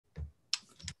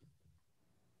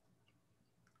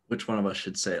which one of us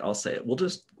should say it? I'll say it. We'll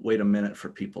just wait a minute for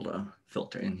people to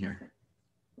filter in here.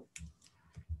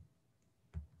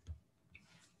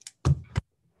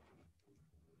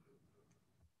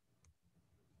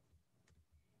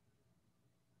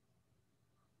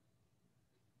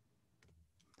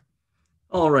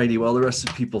 Alrighty, while the rest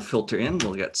of people filter in,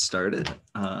 we'll get started.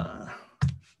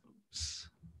 Oops.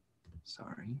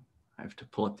 Sorry, I have to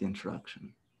pull up the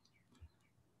introduction.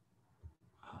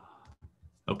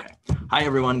 Okay. Hi,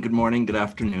 everyone. Good morning, good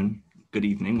afternoon, good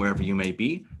evening, wherever you may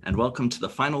be, and welcome to the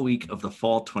final week of the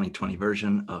fall 2020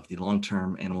 version of the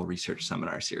Long-Term Animal Research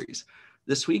Seminar Series.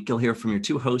 This week, you'll hear from your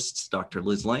two hosts, Dr.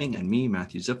 Liz Lange and me,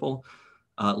 Matthew Zipple.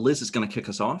 Liz is going to kick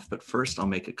us off, but first, I'll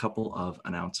make a couple of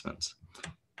announcements.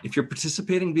 If you're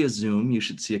participating via Zoom, you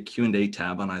should see a Q&A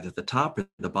tab on either the top or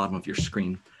the bottom of your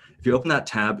screen. If you open that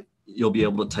tab, you'll be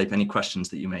able to type any questions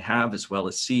that you may have, as well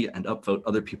as see and upvote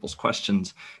other people's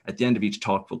questions. At the end of each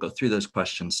talk, we'll go through those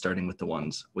questions, starting with the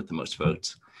ones with the most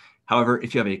votes. However,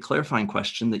 if you have a clarifying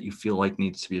question that you feel like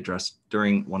needs to be addressed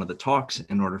during one of the talks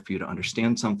in order for you to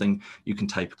understand something, you can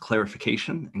type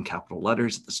clarification in capital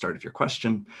letters at the start of your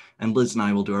question, and Liz and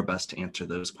I will do our best to answer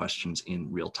those questions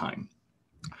in real time.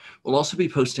 We'll also be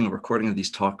posting a recording of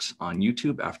these talks on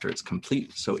YouTube after it's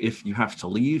complete. So if you have to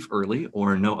leave early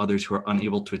or know others who are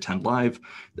unable to attend live,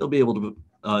 they'll be able to,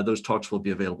 those talks will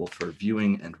be available for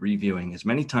viewing and reviewing as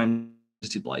many times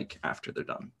as you'd like after they're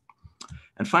done.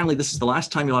 And finally, this is the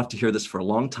last time you'll have to hear this for a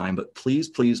long time, but please,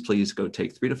 please, please go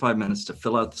take 3 to 5 minutes to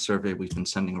fill out the survey we've been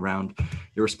sending around.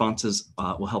 Your responses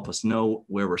will help us know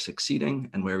where we're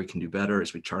succeeding and where we can do better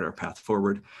as we chart our path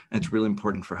forward. And it's really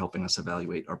important for helping us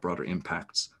evaluate our broader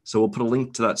impacts. So we'll put a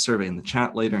link to that survey in the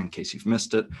chat later in case you've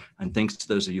missed it. And thanks to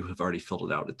those of you who have already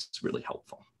filled it out, it's really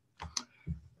helpful.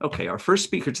 Okay, our first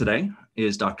speaker today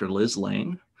is Dr. Liz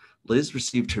Lange. Liz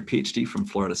received her PhD from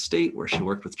Florida State, where she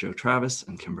worked with Joe Travis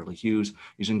and Kimberly Hughes,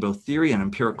 using both theory and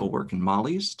empirical work in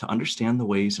mollies to understand the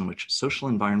ways in which social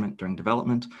environment during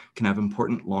development can have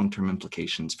important long-term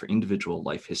implications for individual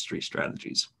life history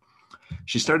strategies.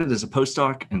 She started as a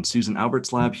postdoc in Susan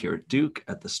Albert's lab here at Duke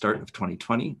at the start of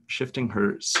 2020, shifting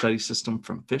her study system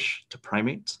from fish to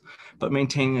primates, but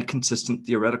maintaining a consistent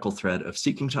theoretical thread of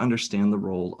seeking to understand the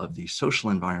role of the social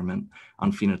environment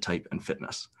on phenotype and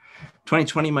fitness.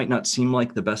 2020 might not seem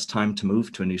like the best time to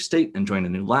move to a new state and join a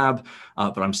new lab,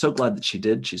 but I'm so glad that she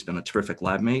did. She's been a terrific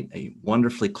lab mate, a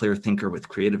wonderfully clear thinker with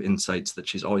creative insights that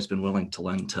she's always been willing to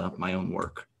lend to my own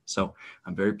work. So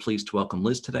I'm very pleased to welcome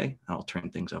Liz today, and I'll turn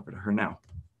things over to her now.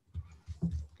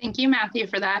 Thank you, Matthew,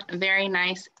 for that very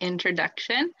nice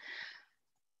introduction.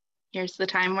 Here's the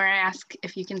time where I ask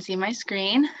if you can see my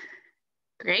screen.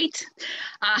 Great.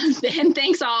 And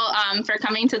thanks all for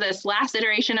coming to this last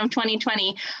iteration of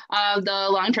 2020 of the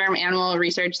Long-Term Animal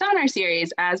Research Seminar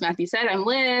Series. As Matthew said, I'm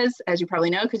Liz, as you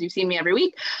probably know, because you've seen me every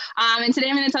week. And today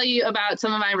I'm going to tell you about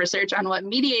some of my research on what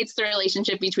mediates the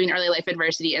relationship between early life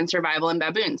adversity and survival in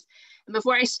baboons. And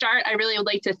before I start, I really would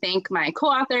like to thank my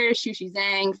co-authors, Shushi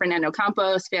Zhang, Fernando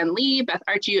Campos, Fan Li, Beth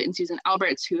Archute, and Susan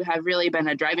Alberts, who have really been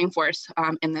a driving force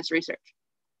in this research.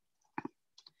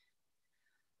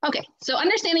 Okay, so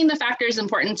understanding the factors'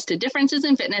 importance to differences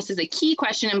in fitness is a key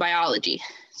question in biology.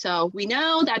 So we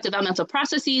know that developmental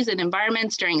processes and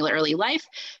environments during early life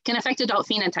can affect adult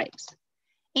phenotypes.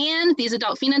 And these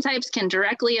adult phenotypes can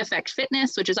directly affect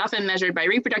fitness, which is often measured by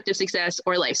reproductive success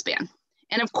or lifespan.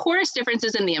 And of course,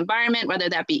 differences in the environment, whether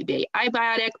that be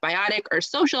abiotic, biotic, or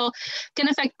social, can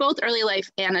affect both early life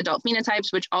and adult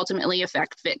phenotypes, which ultimately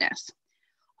affect fitness.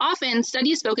 Often,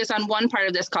 studies focus on one part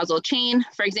of this causal chain,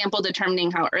 for example, determining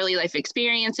how early life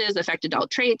experiences affect adult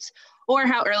traits or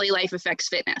how early life affects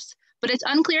fitness. But it's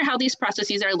unclear how these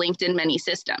processes are linked in many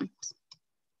systems.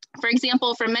 For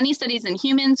example, from many studies in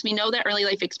humans, we know that early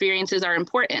life experiences are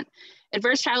important.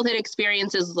 Adverse childhood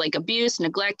experiences like abuse,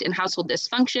 neglect, and household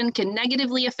dysfunction can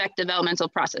negatively affect developmental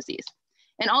processes.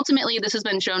 And ultimately, this has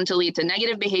been shown to lead to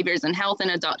negative behaviors in health and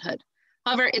adulthood.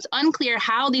 However, it's unclear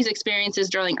how these experiences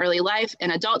during early life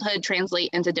and adulthood translate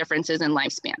into differences in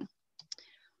lifespan.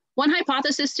 One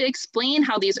hypothesis to explain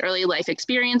how these early life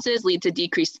experiences lead to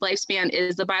decreased lifespan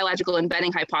is the biological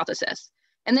embedding hypothesis.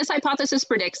 And this hypothesis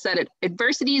predicts that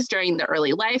adversities during the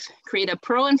early life create a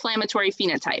pro-inflammatory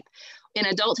phenotype in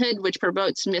adulthood, which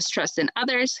promotes mistrust in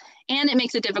others, and it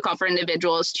makes it difficult for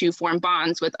individuals to form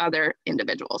bonds with other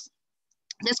individuals.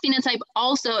 This phenotype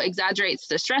also exaggerates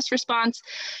the stress response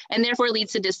and therefore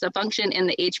leads to dysfunction in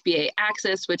the HPA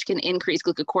axis, which can increase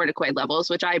glucocorticoid levels,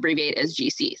 which I abbreviate as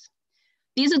GCs.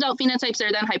 These adult phenotypes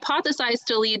are then hypothesized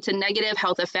to lead to negative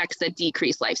health effects that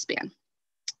decrease lifespan.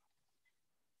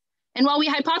 And while we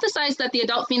hypothesize that the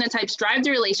adult phenotypes drive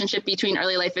the relationship between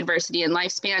early life adversity and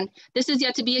lifespan, this is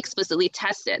yet to be explicitly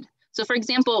tested. So for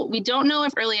example, we don't know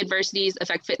if early adversities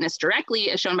affect fitness directly,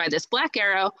 as shown by this black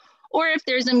arrow, or if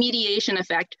there's a mediation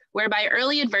effect whereby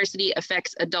early adversity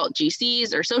affects adult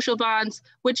GCs or social bonds,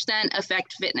 which then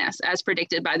affect fitness, as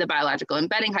predicted by the biological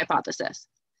embedding hypothesis.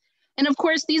 And of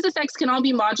course, these effects can all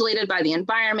be modulated by the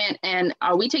environment, and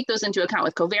we take those into account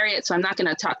with covariates, so I'm not going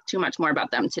to talk too much more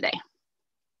about them today.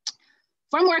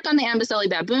 From work on the Amboseli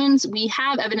baboons, we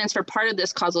have evidence for part of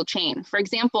this causal chain. For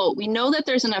example, we know that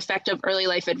there's an effect of early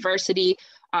life adversity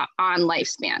on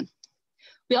lifespan.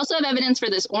 We also have evidence for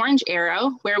this orange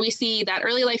arrow, where we see that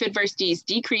early life adversities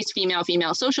decrease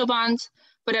female-female social bonds,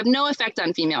 but have no effect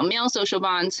on female-male social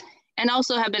bonds, and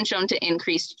also have been shown to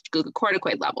increase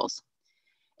glucocorticoid levels.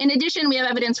 In addition, we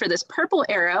have evidence for this purple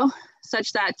arrow,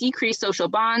 such that decreased social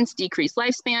bonds, decreased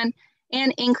lifespan,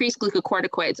 and increased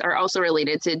glucocorticoids are also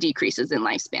related to decreases in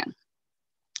lifespan.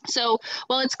 So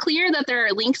while it's clear that there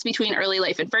are links between early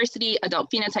life adversity, adult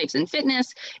phenotypes, and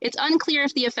fitness, it's unclear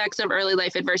if the effects of early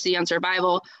life adversity on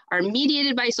survival are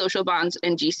mediated by social bonds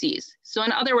and GCs. So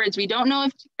in other words, we don't know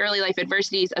if early life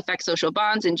adversities affect social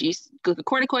bonds and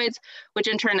glucocorticoids, which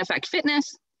in turn affect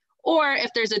fitness, or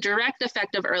if there's a direct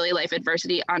effect of early life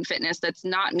adversity on fitness that's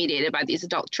not mediated by these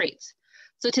adult traits.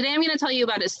 So today I'm going to tell you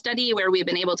about a study where we've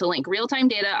been able to link real-time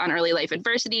data on early life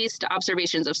adversities to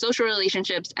observations of social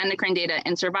relationships, endocrine data,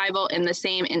 and survival in the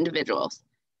same individuals.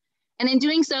 And in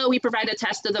doing so, we provide a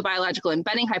test of the biological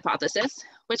embedding hypothesis,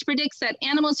 which predicts that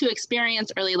animals who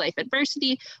experience early life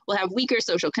adversity will have weaker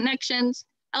social connections,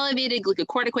 elevated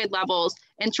glucocorticoid levels,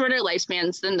 and shorter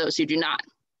lifespans than those who do not.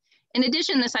 In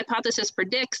addition, this hypothesis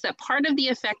predicts that part of the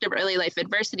effect of early life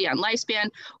adversity on lifespan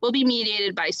will be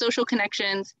mediated by social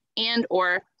connections and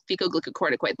or fecal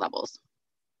glucocorticoid levels.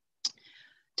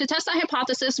 To test the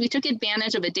hypothesis, we took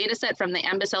advantage of a data set from the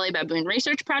Amboseli Baboon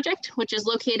Research Project, which is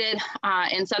located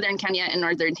in southern Kenya and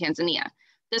northern Tanzania.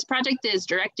 This project is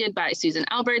directed by Susan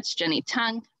Alberts, Jenny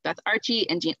Tung, Beth Archie,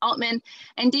 and Jean Altman,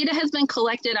 and data has been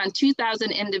collected on 2,000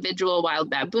 individual wild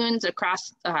baboons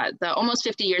across the almost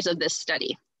 50 years of this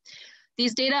study.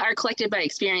 These data are collected by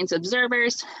experienced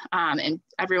observers, and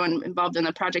everyone involved in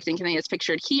the project in Kenya is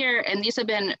pictured here. And these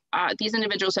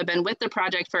individuals have been with the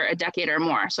project for a decade or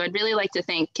more. So I'd really like to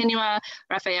thank Kinua,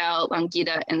 Raphael,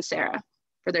 Langita, and Sarah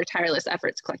for their tireless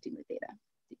efforts collecting the data.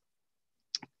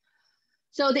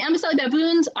 So the Amboseli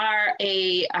baboons are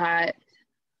a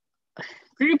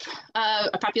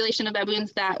population of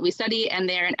baboons that we study, and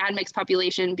they're an admixed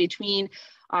population between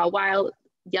wild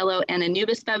yellow and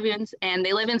Anubis baboons, and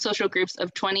they live in social groups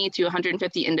of 20 to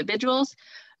 150 individuals.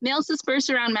 Males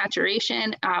disperse around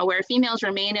maturation, where females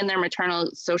remain in their maternal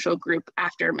social group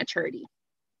after maturity.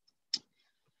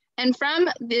 And from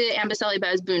the Amboseli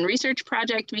Baboon Research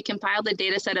Project, we compiled a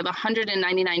data set of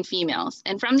 199 females.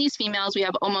 And from these females, we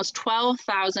have almost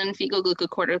 12,000 fecal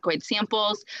glucocorticoid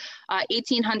samples,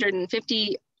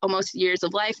 1,850 almost years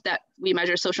of life that we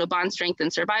measure social bond strength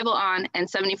and survival on, and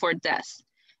 74 deaths.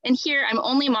 And here I'm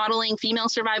only modeling female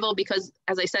survival because,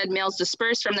 as I said, males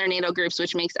disperse from their natal groups,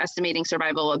 which makes estimating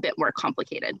survival a bit more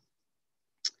complicated.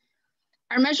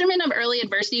 Our measurement of early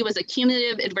adversity was a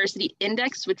cumulative adversity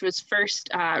index, which was first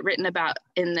written about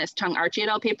in this Tung Archie et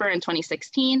al. Paper in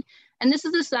 2016. And this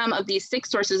is the sum of these 6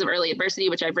 sources of early adversity,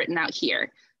 which I've written out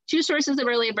here. 2 sources of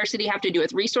early adversity have to do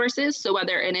with resources. So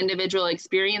whether an individual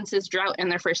experiences drought in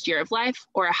their first year of life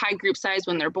or a high group size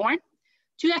when they're born.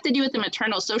 2 have to do with the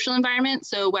maternal social environment.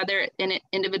 So whether an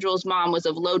individual's mom was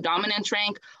of low dominance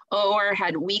rank or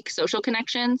had weak social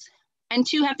connections. And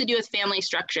 2 have to do with family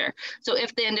structure. So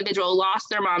if the individual lost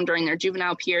their mom during their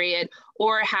juvenile period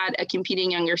or had a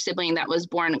competing younger sibling that was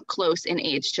born close in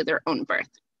age to their own birth.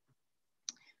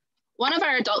 One of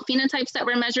our adult phenotypes that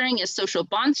we're measuring is social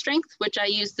bond strength, which I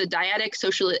use the dyadic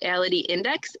sociality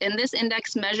index. And this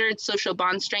index measured social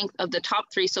bond strength of the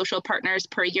top 3 social partners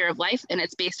per year of life, and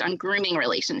it's based on grooming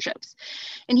relationships.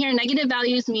 And here, negative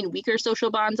values mean weaker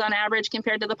social bonds on average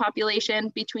compared to the population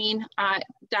between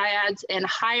dyads, and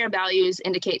higher values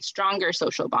indicate stronger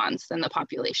social bonds than the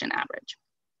population average.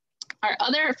 Our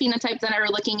other phenotype that we're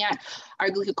looking at are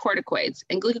glucocorticoids.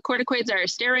 And glucocorticoids are a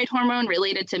steroid hormone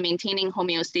related to maintaining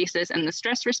homeostasis and the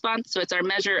stress response. So it's our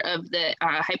measure of the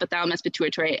hypothalamus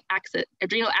pituitary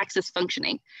adrenal axis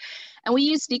functioning. And we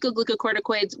use fecal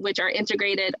glucocorticoids, which are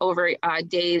integrated over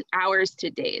hours to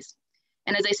days.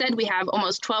 And as I said, we have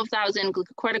almost 12,000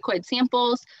 glucocorticoid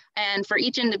samples. And for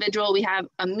each individual, we have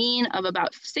a mean of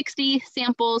about 60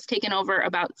 samples taken over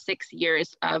about 6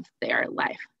 years of their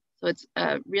life. So it's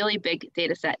a really big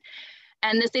data set.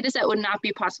 And this data set would not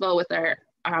be possible with our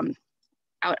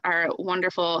out our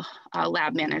wonderful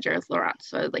lab manager, Laurent.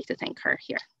 So I'd like to thank her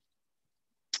here.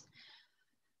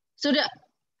 So to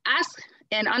ask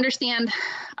and understand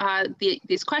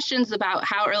these questions about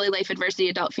how early life adversity,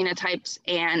 adult phenotypes,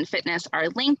 and fitness are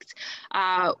linked,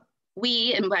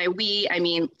 we, and by we, I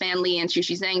mean Fan Li and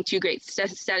Xuxi Zhang, two great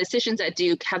statisticians at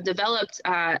Duke, have developed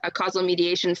a causal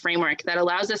mediation framework that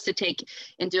allows us to take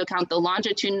into account the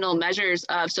longitudinal measures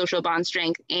of social bond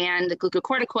strength and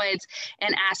glucocorticoids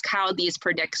and ask how these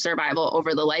predict survival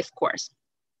over the life course.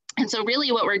 And so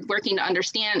really what we're working to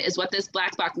understand is what this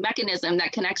black box mechanism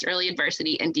that connects early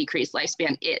adversity and decreased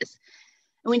lifespan is.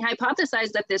 And we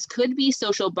hypothesize that this could be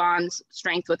social bonds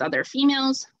strength with other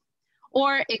females,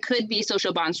 or it could be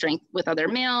social bond strength with other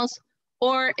males,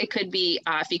 or it could be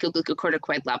fecal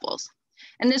glucocorticoid levels.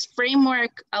 And this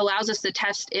framework allows us to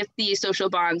test if these social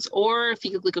bonds or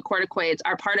fecal glucocorticoids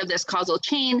are part of this causal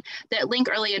chain that link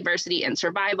early adversity and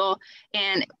survival.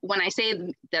 And when I say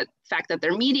the fact that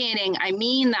they're mediating, I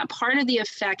mean that part of the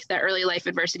effect that early life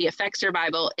adversity affects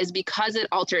survival is because it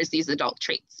alters these adult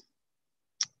traits.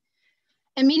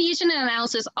 And mediation and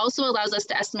analysis also allows us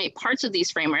to estimate parts of these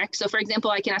frameworks. So for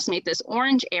example, I can estimate this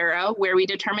orange arrow where we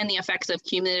determine the effects of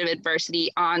cumulative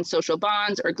adversity on social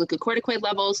bonds or glucocorticoid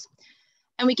levels.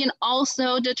 And we can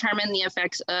also determine the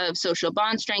effects of social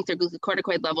bond strength or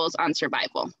glucocorticoid levels on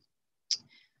survival.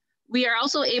 We are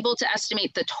also able to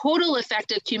estimate the total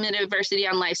effect of cumulative adversity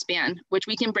on lifespan, which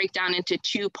we can break down into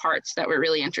two parts that we're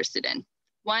really interested in.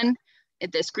 One,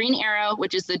 this green arrow,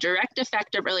 which is the direct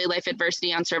effect of early life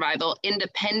adversity on survival,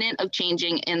 independent of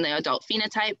changing in the adult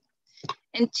phenotype.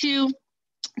 And two,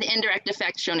 the indirect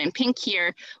effect shown in pink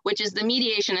here, which is the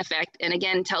mediation effect, and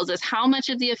again tells us how much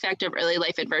of the effect of early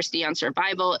life adversity on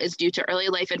survival is due to early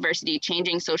life adversity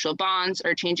changing social bonds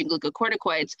or changing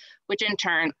glucocorticoids, which in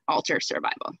turn alter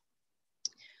survival.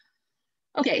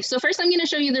 Okay, so first I'm going to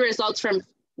show you the results from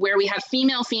where we have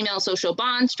female-female social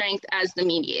bond strength as the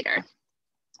mediator.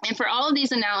 And for all of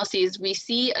these analyses, we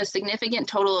see a significant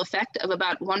total effect of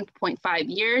about 1.5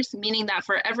 years, meaning that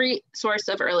for every source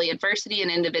of early adversity and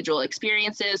individual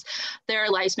experiences, their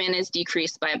lifespan is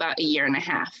decreased by about 1.5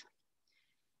 years.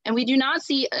 And we do not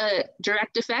see a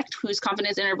direct effect whose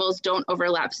confidence intervals don't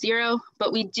overlap 0,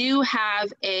 but we do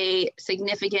have a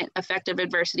significant effect of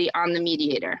adversity on the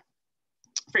mediator.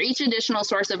 For each additional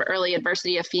source of early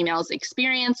adversity a female's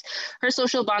experience, her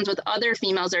social bonds with other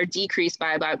females are decreased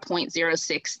by about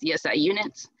 0.06 DSI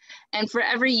units. And for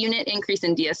every unit increase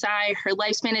in DSI, her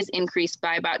lifespan is increased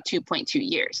by about 2.2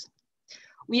 years.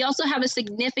 We also have a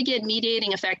significant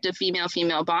mediating effect of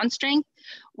female-female bond strength,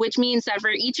 which means that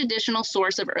for each additional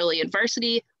source of early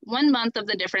adversity, 1 month of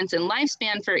the difference in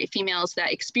lifespan for females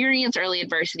that experience early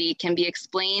adversity can be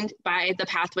explained by the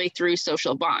pathway through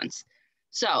social bonds.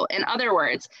 So in other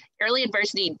words, early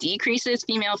adversity decreases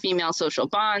female-female social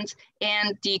bonds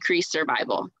and decreased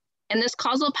survival. And this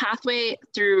causal pathway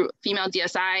through female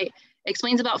DSI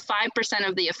explains about 5%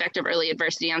 of the effect of early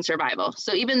adversity on survival.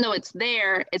 So even though it's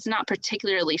there, it's not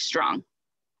particularly strong.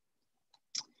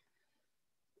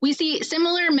 We see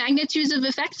similar magnitudes of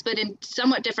effects, but in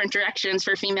somewhat different directions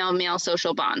for female-male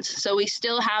social bonds. So we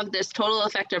still have this total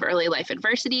effect of early life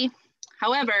adversity.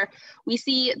 However, we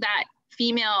see that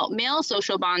female-male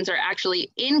social bonds are actually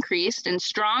increased and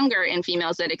stronger in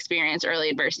females that experience early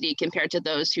adversity compared to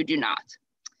those who do not.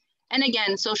 And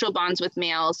again, social bonds with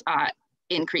males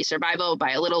increase survival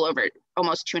by a little over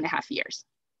almost 2.5 years.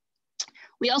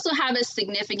 We also have a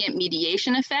significant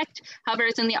mediation effect. However,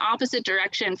 it's in the opposite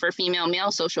direction for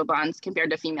female-male social bonds compared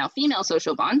to female-female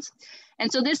social bonds.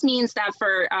 And so this means that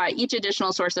for each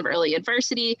additional source of early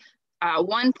adversity,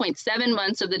 1.7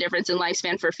 months of the difference in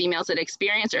lifespan for females that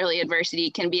experience early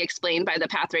adversity can be explained by the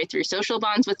pathway through social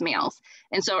bonds with males.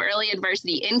 And so early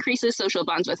adversity increases social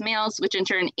bonds with males, which in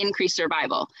turn increase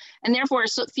survival. And therefore,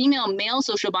 female-male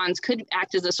social bonds could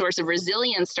act as a source of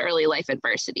resilience to early life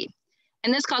adversity.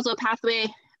 And this causal pathway,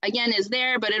 again, is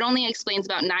there, but it only explains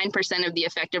about 9% of the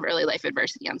effect of early life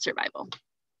adversity on survival.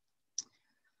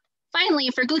 Finally,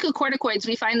 for glucocorticoids,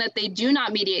 we find that they do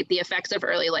not mediate the effects of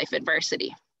early life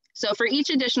adversity. So for each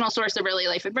additional source of early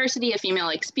life adversity a female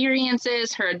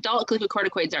experiences, her adult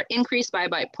glucocorticoids are increased by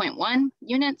about 0.1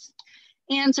 units,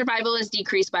 and survival is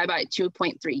decreased by about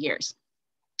 2.3 years.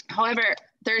 However,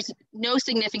 there's no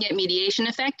significant mediation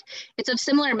effect. It's of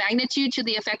similar magnitude to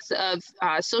the effects of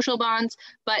social bonds,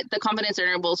 but the confidence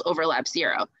intervals overlap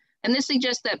 0. And this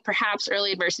suggests that perhaps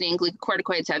early adversity and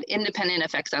glucocorticoids have independent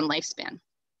effects on lifespan.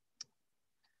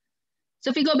 So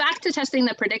if we go back to testing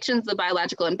the predictions of the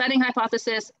biological embedding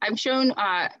hypothesis, I've shown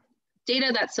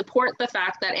data that support the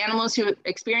fact that animals who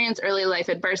experience early life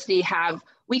adversity have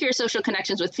weaker social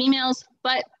connections with females,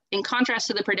 but in contrast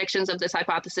to the predictions of this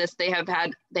hypothesis, they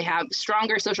have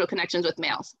stronger social connections with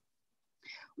males.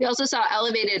 We also saw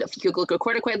elevated fecal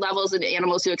glucocorticoid levels in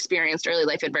animals who experienced early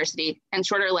life adversity and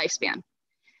shorter lifespan.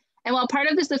 And while part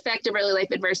of this effect of early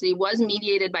life adversity was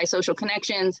mediated by social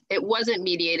connections, it wasn't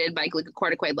mediated by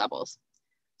glucocorticoid levels.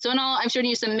 So in all, I've shown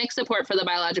you some mixed support for the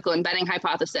biological embedding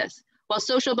hypothesis. While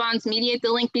social bonds mediate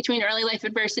the link between early life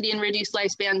adversity and reduced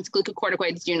lifespans,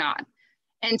 glucocorticoids do not.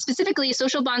 And specifically,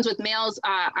 social bonds with males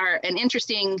are an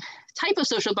interesting type of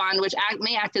social bond, which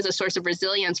may act as a source of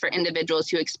resilience for individuals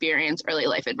who experience early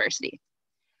life adversity.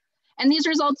 And these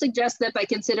results suggest that by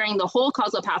considering the whole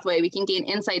causal pathway, we can gain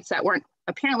insights that weren't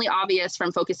apparently obvious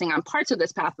from focusing on parts of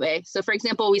this pathway. So for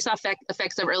example, we saw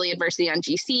effects of early adversity on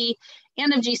GC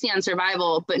and of GC on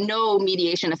survival, but no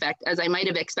mediation effect, as I might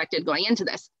have expected going into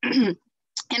this.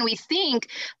 And we think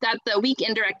that the weak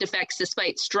indirect effects,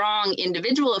 despite strong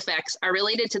individual effects, are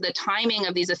related to the timing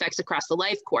of these effects across the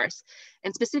life course,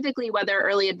 and specifically whether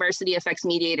early adversity affects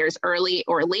mediators early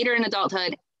or later in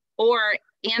adulthood, or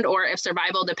if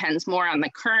survival depends more on the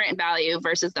current value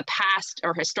versus the past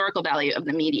or historical value of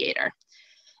the mediator.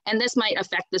 And this might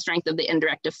affect the strength of the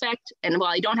indirect effect. And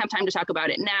while I don't have time to talk about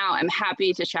it now, I'm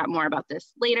happy to chat more about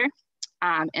this later.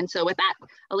 And so with that,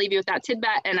 I'll leave you with that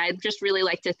tidbit. And I'd just really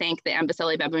like to thank the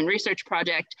Amboseli Baboon Research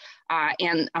Project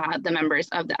and the members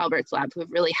of the Alberts Lab who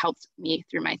have really helped me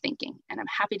through my thinking. And I'm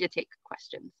happy to take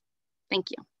questions. Thank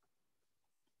you.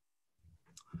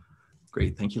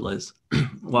 Great, thank you, Liz.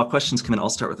 While questions come in, I'll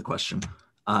start with a question,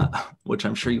 which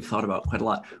I'm sure you've thought about quite a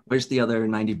lot. Where's the other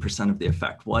 90% of the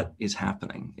effect? What is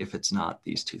happening if it's not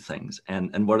these two things?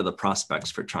 And what are the prospects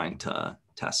for trying to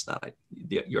test that,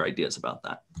 your ideas about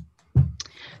that?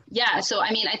 Yeah, so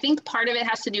I mean, I think part of it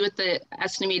has to do with the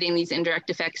estimating these indirect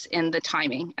effects and the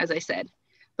timing, as I said.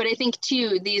 But I think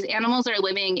too, these animals are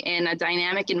living in a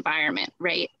dynamic environment,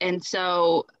 right? And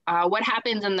so what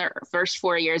happens in their first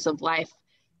 4 years of life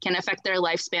can affect their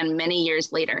lifespan many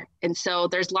years later. And so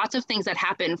there's lots of things that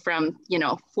happen from,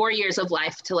 4 years of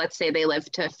life to, let's say they live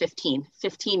to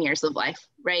 15 years of life,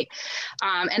 right?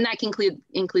 And that can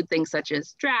include things such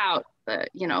as drought,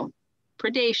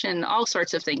 predation, all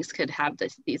sorts of things could have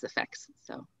these effects.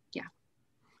 So yeah,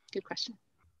 good question.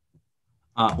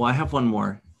 Well, I have one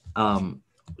more. I'm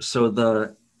sorry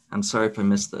if I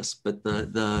missed this, but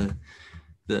the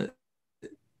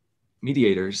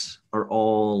mediators are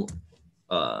all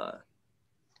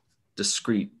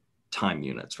discrete time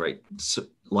units, right? So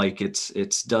like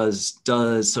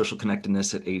does social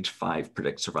connectedness at age 5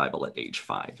 predict survival at age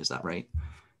 5? Is that right?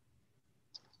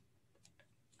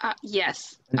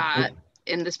 Yes.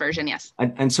 In this version, yes.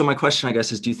 And so my question, I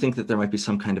guess, is do you think that there might be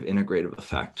some kind of integrative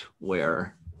effect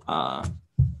where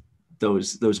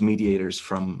those mediators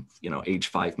from age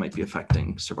 5 might be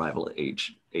affecting survival at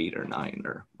age 8 or 9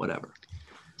 or whatever?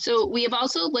 So we have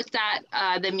also looked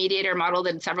at the mediator model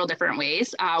in several different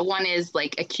ways. One is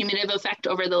like a cumulative effect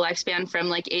over the lifespan from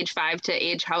like age 5 to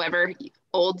age however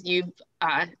old you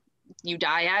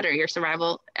die at, or your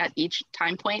survival at each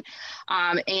time point.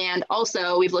 And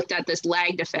also we've looked at this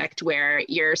lagged effect where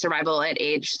your survival at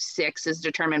age 6 is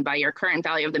determined by your current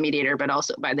value of the mediator, but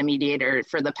also by the mediator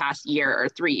for the past year or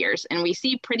 3 years. And we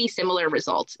see pretty similar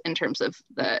results in terms of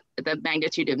the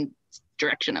magnitude and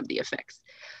direction of the effects.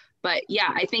 But yeah,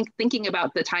 I think thinking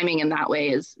about the timing in that way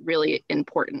is really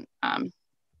important.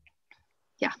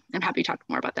 Yeah, I'm happy to talk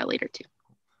more about that later too.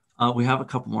 We have a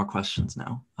couple more questions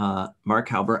now. Mark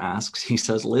Halber asks, he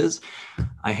says, Liz,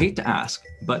 I hate to ask,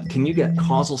 but can you get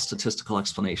causal statistical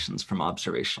explanations from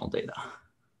observational data?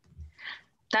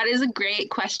 That is a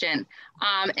great question.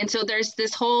 And so there's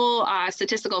this whole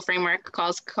statistical framework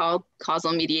called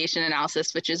causal mediation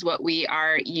analysis, which is what we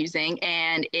are using.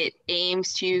 And it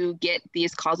aims to get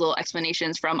these causal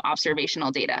explanations from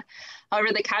observational data. However,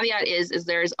 the caveat is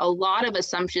there's a lot of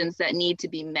assumptions that need to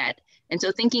be met. And so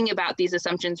thinking about these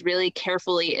assumptions really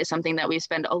carefully is something that we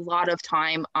spend a lot of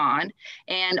time on,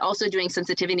 and also doing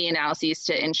sensitivity analyses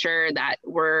to ensure that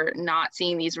we're not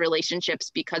seeing these relationships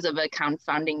because of a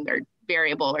confounding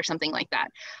variable or something like that.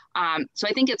 So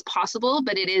I think it's possible,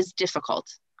 but it is difficult.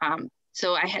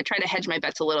 So I try to hedge my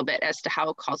bets a little bit as to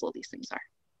how causal these things are.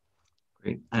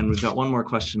 Great. And we've got one more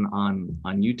question on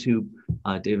YouTube.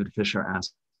 David Fisher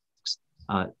asks,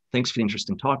 thanks for the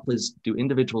interesting talk, Liz. Do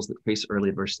individuals that face early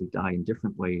adversity die in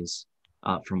different ways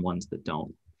from ones that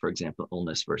don't? For example,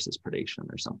 illness versus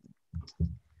predation or something?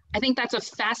 I think that's a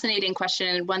fascinating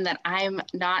question, one that I'm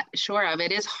not sure of.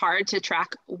 It is hard to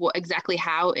track exactly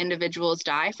how individuals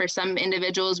die. For some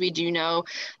individuals, we do know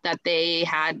that they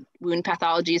had wound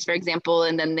pathologies, for example,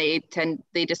 and then they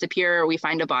disappear or we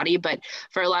find a body. But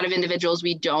for a lot of individuals,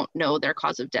 we don't know their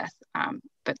cause of death.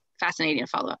 but fascinating to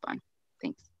follow up on.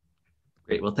 Thanks.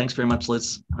 Great. Well, thanks very much,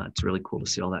 Liz. It's really cool to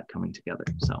see all that coming together.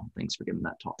 So thanks for giving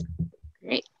that talk.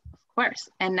 Great. Of course.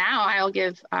 And now I'll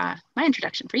give my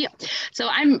introduction for you. So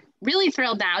I'm really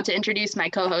thrilled now to introduce my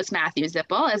co-host Matthew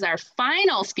Zipple as our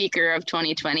final speaker of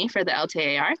 2020 for the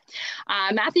LTAR.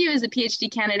 Matthew is a PhD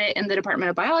candidate in the Department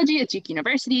of Biology at Duke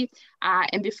University.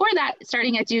 And before that,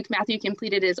 starting at Duke, Matthew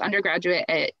completed his undergraduate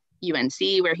at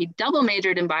UNC, where he double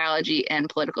majored in biology and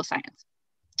political science.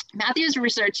 Matthew's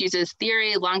research uses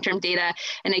theory, long-term data,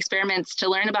 and experiments to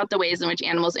learn about the ways in which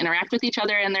animals interact with each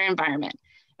other and their environment.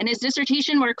 And his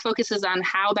dissertation work focuses on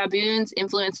how baboons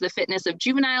influence the fitness of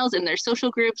juveniles in their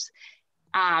social groups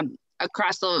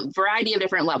across a variety of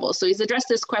different levels. So he's addressed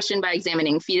this question by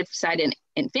examining feticide and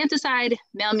infanticide,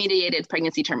 male-mediated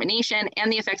pregnancy termination,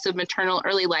 and the effects of maternal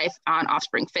early life on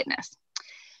offspring fitness.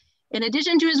 In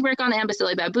addition to his work on the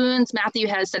Amboseli baboons, Matthew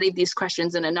has studied these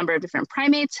questions in a number of different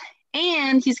primates,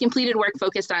 and he's completed work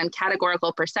focused on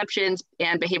categorical perceptions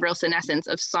and behavioral senescence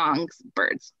of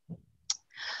songbirds.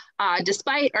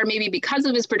 Despite, or maybe because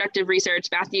of his productive research,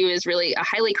 Matthew is really a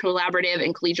highly collaborative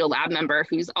and collegial lab member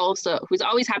who's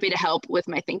always happy to help with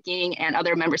my thinking and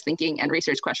other members' thinking and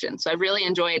research questions. So I've really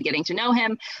enjoyed getting to know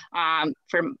him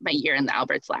for my year in the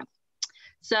Alberts lab.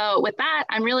 So with that,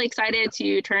 I'm really excited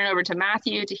to turn it over to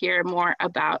Matthew to hear more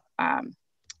about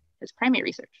his primate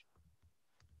research.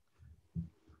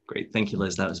 Great, thank you,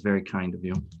 Liz. That was very kind of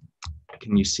you.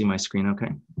 Can you see my screen okay?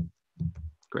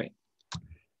 Great.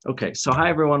 Okay, so hi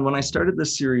everyone. When I started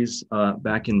this series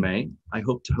back in May, I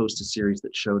hoped to host a series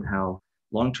that showed how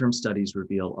long-term studies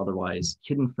reveal otherwise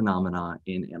hidden phenomena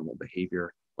in animal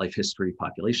behavior, life history,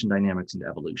 population dynamics, and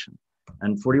evolution.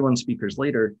 And 41 speakers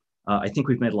later, I think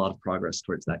we've made a lot of progress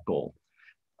towards that goal.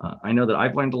 I know that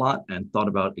I've learned a lot and thought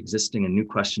about existing and new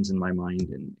questions in my mind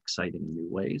in exciting new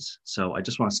ways. So I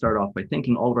just want to start off by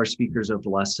thanking all of our speakers over the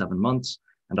last 7 months,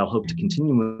 and I'll hope to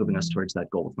continue moving us towards that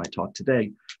goal with my talk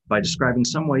today by describing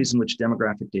some ways in which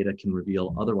demographic data can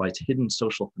reveal otherwise hidden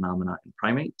social phenomena in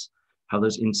primates, how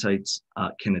those insights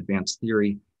can advance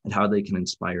theory, and how they can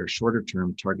inspire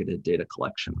shorter-term targeted data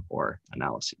collection or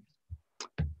analyses.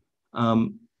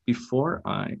 Before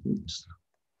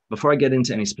I get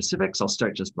into any specifics, I'll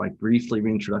start just by briefly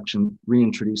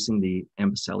reintroducing the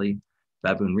Amboseli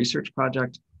Baboon Research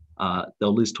Project. Though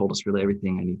Liz told us really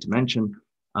everything I need to mention.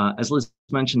 As Liz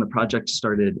mentioned, the project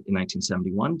started in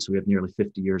 1971, so we have nearly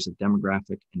 50 years of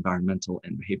demographic, environmental,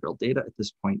 and behavioral data at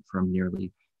this point from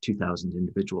nearly 2,000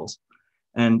 individuals.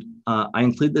 And I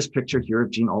include this picture here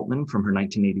of Jean Altman from her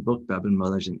 1980 book, Baboon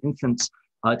Mothers and Infants,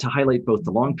 to highlight both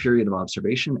the long period of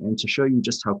observation and to show you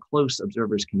just how close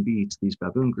observers can be to these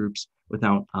baboon groups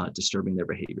without disturbing their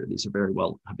behavior. These are very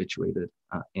well habituated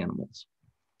animals.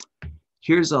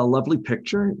 Here's a lovely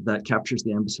picture that captures the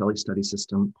Amboseli study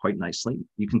system quite nicely.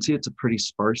 You can see it's a pretty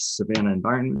sparse savanna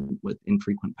environment with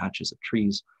infrequent patches of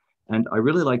trees. And I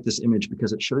really like this image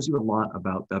because it shows you a lot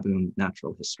about baboon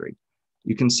natural history.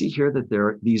 You can see here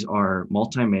that these are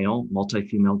multi-male,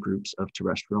 multi-female groups of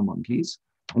terrestrial monkeys.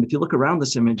 And if you look around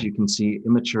this image, you can see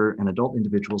immature and adult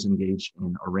individuals engaged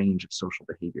in a range of social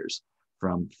behaviors,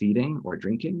 from feeding or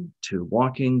drinking, to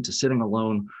walking, to sitting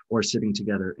alone, or sitting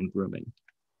together and grooming.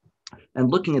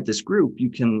 And looking at this group, you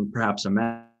can perhaps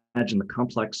imagine the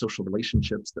complex social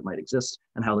relationships that might exist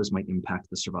and how those might impact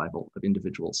the survival of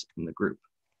individuals in the group.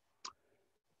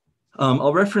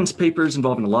 I'll reference papers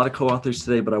involving a lot of co-authors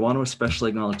today, but I want to especially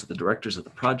acknowledge the directors of the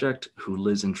project, who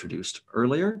Liz introduced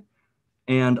earlier.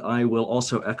 And I will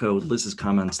also echo Liz's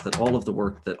comments that all of the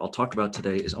work that I'll talk about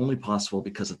today is only possible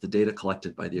because of the data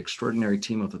collected by the extraordinary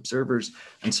team of observers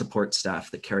and support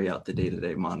staff that carry out the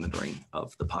day-to-day monitoring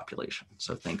of the population.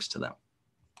 So thanks to them.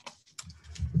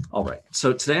 All right,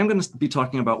 so today I'm going to be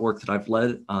talking about work that I've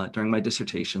led during my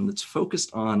dissertation that's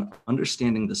focused on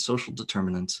understanding the social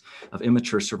determinants of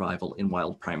immature survival in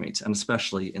wild primates, and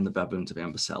especially in the baboons of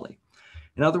Amboseli.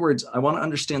 In other words, I want to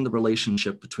understand the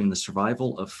relationship between the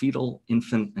survival of fetal,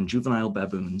 infant, and juvenile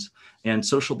baboons and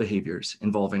social behaviors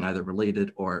involving either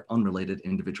related or unrelated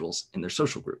individuals in their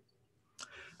social group.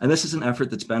 And this is an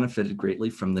effort that's benefited greatly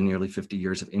from the nearly 50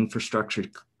 years of infrastructure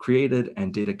created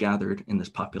and data gathered in this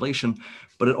population,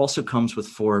 but it also comes with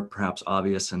 4 perhaps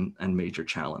obvious and major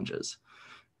challenges.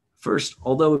 First,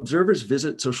 although observers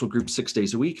visit social groups 6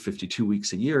 days a week, 52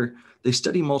 weeks a year, they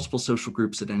study multiple social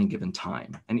groups at any given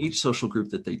time. And each social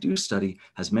group that they do study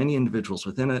has many individuals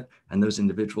within it, and those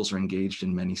individuals are engaged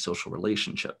in many social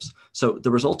relationships. So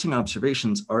the resulting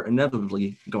observations are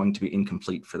inevitably going to be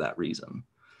incomplete for that reason.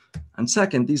 And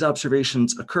second, these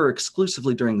observations occur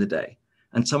exclusively during the day,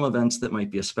 and some events that might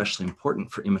be especially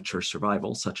important for immature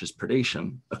survival, such as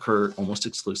predation, occur almost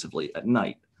exclusively at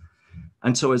night.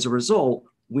 And so as a result,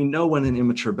 we know when an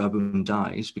immature baboon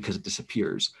dies because it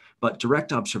disappears, but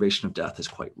direct observation of death is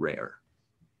quite rare.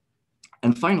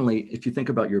 And finally, if you think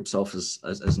about yourself as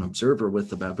an observer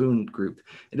with the baboon group,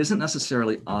 it isn't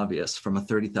necessarily obvious from a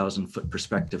 30,000-foot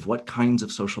perspective what kinds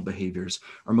of social behaviors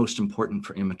are most important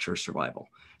for immature survival.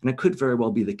 And it could very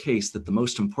well be the case that the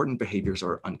most important behaviors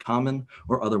are uncommon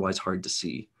or otherwise hard to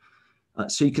see.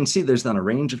 So you can see there's then a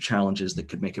range of challenges that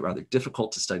could make it rather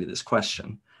difficult to study this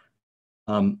question.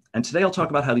 And today I'll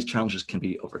talk about how these challenges can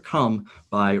be overcome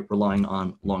by relying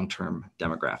on long-term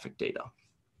demographic data.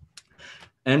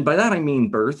 And by that I mean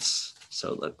births,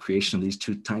 so the creation of these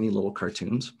two tiny little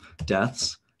cartoons,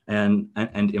 deaths, and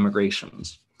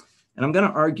immigrations. And I'm going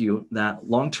to argue that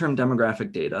long-term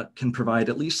demographic data can provide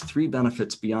at least 3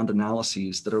 benefits beyond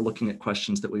analyses that are looking at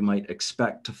questions that we might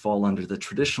expect to fall under the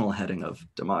traditional heading of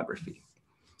demography.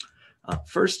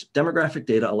 First, demographic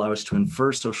data allow us to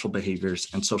infer social behaviors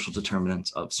and social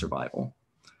determinants of survival.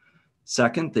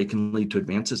 Second, they can lead to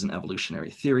advances in evolutionary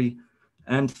theory.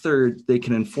 And third, they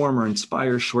can inform or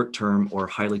inspire short-term or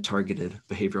highly targeted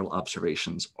behavioral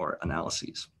observations or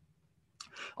analyses.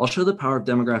 I'll show the power of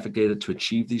demographic data to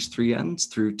achieve these 3 ends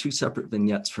through 2 separate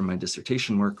vignettes from my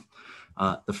dissertation work.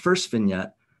 The first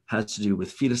vignette has to do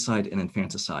with feticide and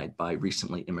infanticide by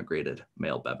recently immigrated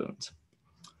male baboons.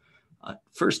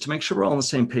 First, to make sure we're all on the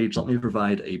same page, let me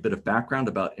provide a bit of background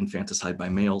about infanticide by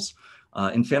males.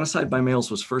 Infanticide by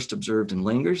males was first observed in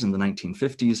Lange in the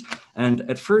 1950s, and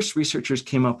at first researchers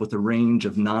came up with a range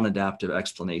of non-adaptive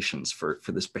explanations for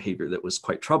this behavior that was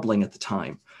quite troubling at the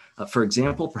time. For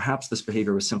example, perhaps this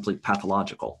behavior was simply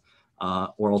pathological,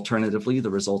 or alternatively,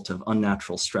 the result of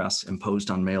unnatural stress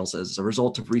imposed on males as a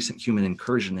result of recent human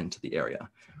incursion into the area.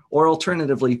 Or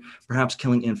alternatively, perhaps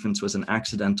killing infants was an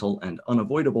accidental and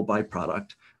unavoidable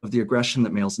byproduct of the aggression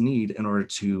that males need in order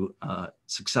to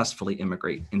successfully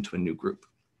immigrate into a new group.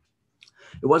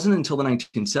 It wasn't until the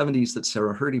 1970s that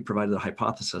Sarah Hrdy provided a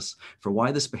hypothesis for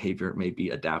why this behavior may be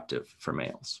adaptive for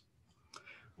males.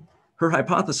 Her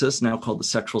hypothesis, now called the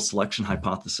sexual selection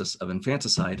hypothesis of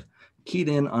infanticide, keyed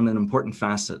in on an important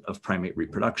facet of primate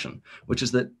reproduction, which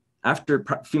is that after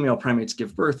female primates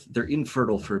give birth, they're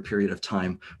infertile for a period of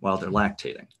time while they're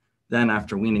lactating. Then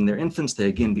after weaning their infants, they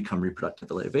again become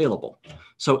reproductively available.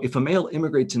 So if a male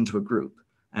immigrates into a group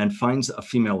and finds a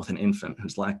female with an infant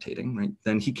who's lactating, right,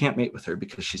 then he can't mate with her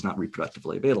because she's not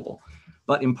reproductively available.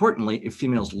 But importantly, if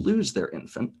females lose their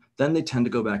infant, then they tend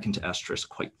to go back into estrus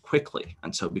quite quickly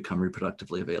and so become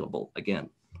reproductively available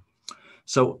again.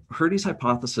 So Hrdy's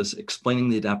hypothesis explaining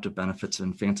the adaptive benefits of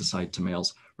infanticide to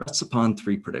males rests upon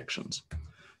 3 predictions.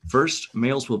 First,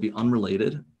 males will be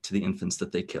unrelated to the infants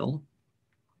that they kill.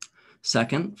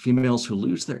 Second, females who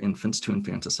lose their infants to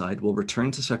infanticide will return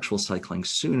to sexual cycling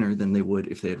sooner than they would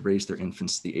if they had raised their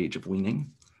infants to the age of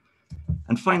weaning.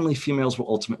 And finally, females will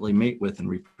ultimately mate with and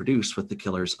reproduce with the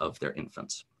killers of their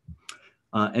infants.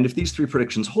 And if these 3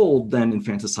 predictions hold, then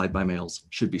infanticide by males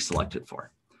should be selected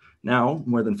for. Now,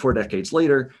 more than 4 decades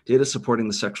later, data supporting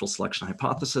the sexual selection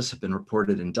hypothesis have been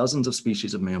reported in dozens of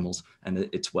species of mammals, and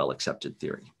it's well-accepted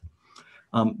theory.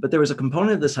 But there is a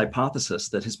component of this hypothesis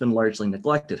that has been largely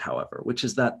neglected, however, which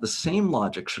is that the same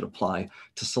logic should apply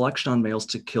to selection on males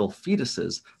to kill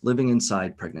fetuses living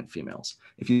inside pregnant females.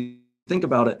 If you think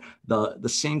about it, the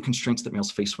same constraints that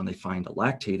males face when they find a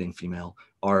lactating female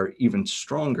are even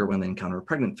stronger when they encounter a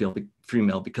pregnant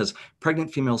female, because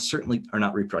pregnant females certainly are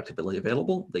not reproductively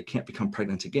available. They can't become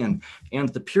pregnant again. And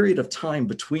the period of time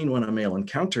between when a male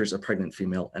encounters a pregnant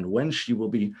female and when she will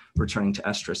be returning to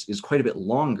estrus is quite a bit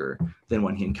longer than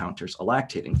when he encounters a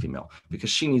lactating female, because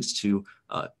she needs to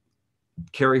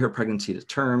carry her pregnancy to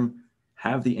term,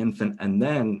 have the infant, and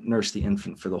then nurse the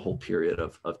infant for the whole period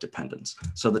of dependence.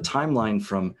 So the timeline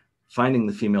from finding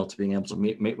the female to being able to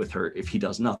mate with her if he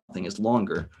does nothing is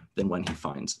longer than when he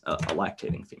finds a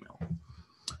lactating female.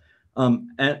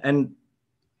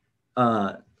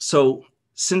 So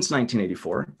since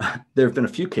 1984, there have been a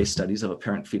few case studies of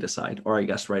apparent feticide, or I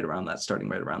guess starting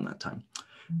right around that time.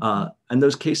 And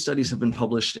those case studies have been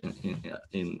published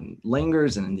in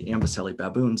Lange's and in the Amboselli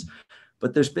baboons,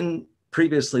 but there'd been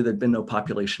no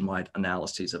population-wide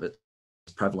analyses of its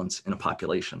prevalence in a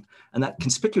population. And that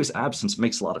conspicuous absence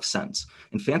makes a lot of sense.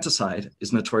 Infanticide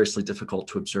is notoriously difficult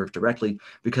to observe directly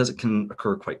because it can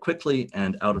occur quite quickly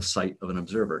and out of sight of an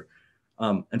observer.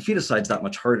 And feticide is that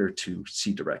much harder to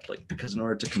see directly, because in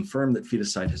order to confirm that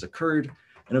feticide has occurred,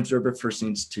 an observer first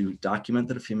needs to document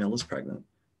that a female is pregnant.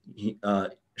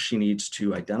 She needs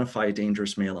to identify a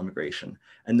dangerous male immigration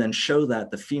and then show that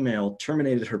the female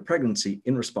terminated her pregnancy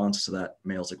in response to that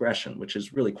male's aggression, which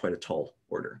is really quite a tall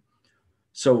order.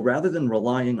 So rather than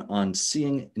relying on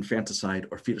seeing infanticide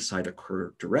or feticide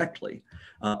occur directly,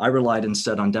 I relied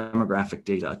instead on demographic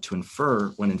data to infer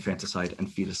when infanticide and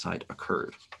feticide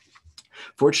occurred.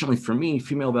 Fortunately for me,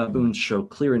 female baboons show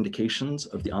clear indications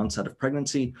of the onset of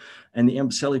pregnancy, and the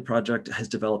Ambicelli project has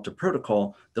developed a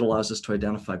protocol that allows us to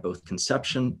identify both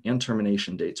conception and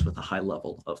termination dates with a high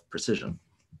level of precision.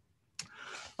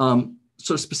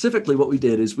 So specifically what we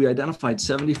did is we identified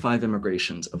 75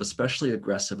 immigrations of especially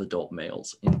aggressive adult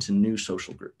males into new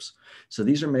social groups. So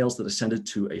these are males that ascended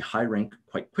to a high rank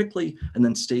quite quickly and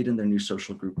then stayed in their new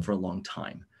social group for a long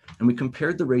time. And we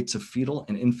compared the rates of fetal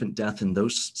and infant death in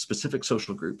those specific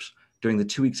social groups during the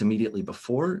 2 weeks immediately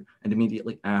before and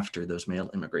immediately after those male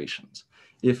immigrations.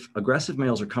 If aggressive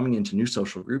males are coming into new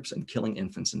social groups and killing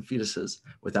infants and fetuses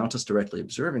without us directly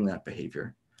observing that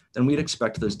behavior, then we'd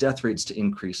expect those death rates to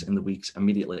increase in the weeks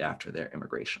immediately after their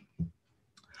immigration.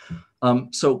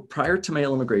 So prior to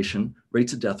male immigration,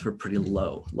 rates of death were pretty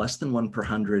low, less than 1 per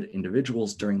 100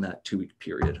 individuals during that 2-week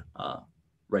period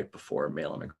right before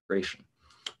male immigration.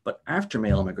 But after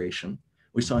male immigration,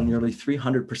 we saw a nearly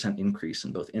 300% increase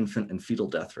in both infant and fetal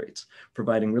death rates,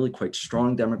 providing really quite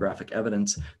strong demographic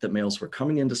evidence that males were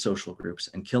coming into social groups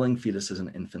and killing fetuses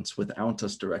and infants without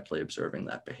us directly observing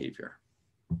that behavior.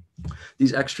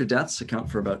 These extra deaths account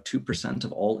for about 2%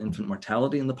 of all infant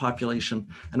mortality in the population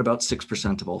and about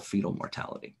 6% of all fetal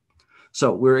mortality.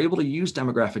 So we're able to use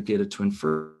demographic data to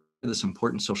infer this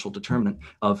important social determinant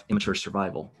of immature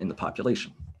survival in the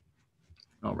population.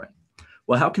 All right.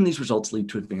 Well, how can these results lead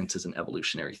to advances in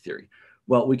evolutionary theory?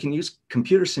 Well, we can use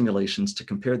computer simulations to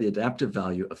compare the adaptive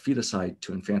value of feticide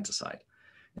to infanticide.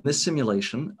 In this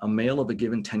simulation, a male of a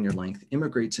given tenure length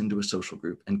immigrates into a social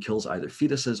group and kills either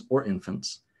fetuses or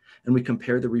infants, and we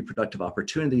compare the reproductive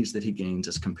opportunities that he gains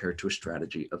as compared to a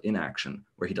strategy of inaction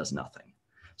where he does nothing.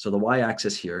 So the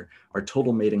y-axis here are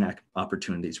total mating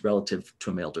opportunities relative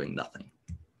to a male doing nothing.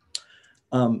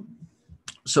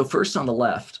 So first on the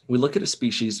left, we look at a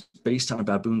species based on a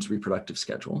baboon's reproductive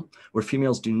schedule, where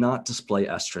females do not display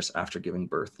estrus after giving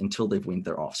birth until they've weaned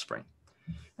their offspring.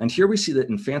 And here we see that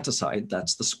infanticide,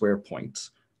 that's the square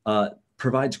points,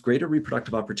 provides greater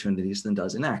reproductive opportunities than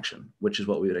does inaction, which is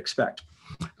what we would expect.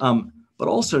 But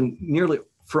also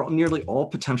for nearly all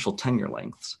potential tenure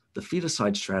lengths, the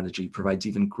feticide strategy provides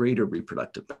even greater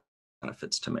reproductive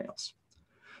benefits to males.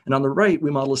 And on the right,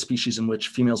 we model a species in which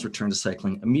females return to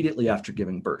cycling immediately after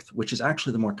giving birth, which is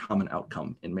actually the more common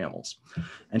outcome in mammals.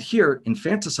 And here,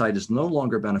 infanticide is no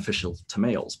longer beneficial to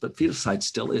males, but feticide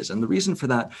still is. And the reason for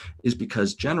that is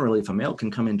because generally, if a male can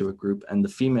come into a group and the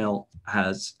female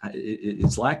is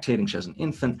lactating, she has an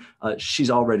infant,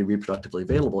 she's already reproductively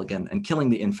available again, and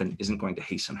killing the infant isn't going to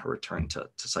hasten her return to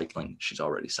cycling. She's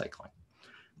already cycling.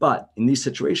 But in these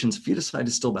situations, feticide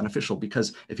is still beneficial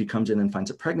because if he comes in and finds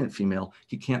a pregnant female,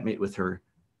 he can't mate with her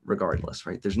regardless,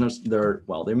 right?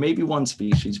 There may be one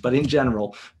species, but in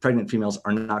general, pregnant females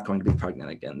are not going to be pregnant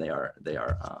again. They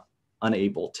are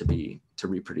unable to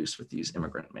reproduce with these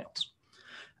immigrant males.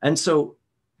 And so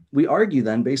we argue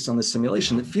then, based on this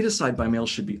simulation, that feticide by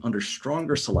males should be under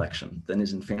stronger selection than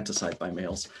is infanticide by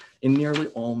males in nearly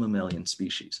all mammalian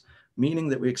species, meaning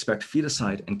that we expect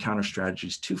feticide and counter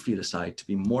strategies to feticide to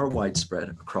be more widespread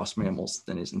across mammals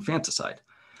than is infanticide.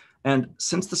 And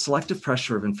since the selective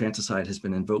pressure of infanticide has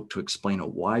been invoked to explain a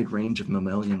wide range of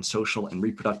mammalian social and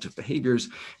reproductive behaviors,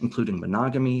 including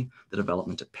monogamy, the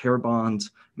development of pair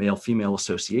bonds, male-female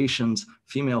associations,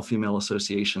 female-female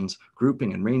associations,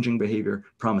 grouping and ranging behavior,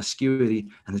 promiscuity,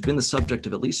 and has been the subject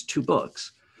of at least 2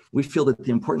 books, we feel that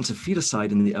the importance of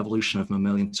feticide in the evolution of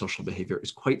mammalian social behavior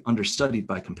is quite understudied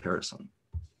by comparison.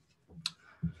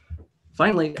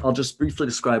 Finally, I'll just briefly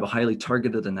describe a highly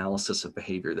targeted analysis of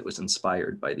behavior that was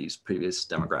inspired by these previous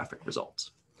demographic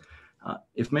results.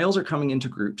 If males are coming into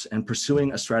groups and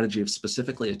pursuing a strategy of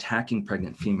specifically attacking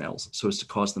pregnant females so as to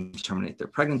cause them to terminate their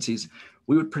pregnancies,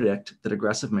 we would predict that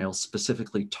aggressive males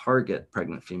specifically target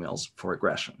pregnant females for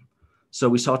aggression. So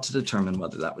we sought to determine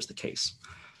whether that was the case.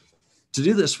 To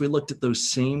do this, we looked at those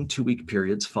same 2-week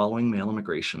periods following male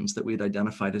immigrations that we had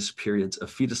identified as periods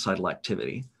of feticidal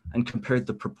activity and compared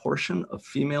the proportion of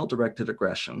female-directed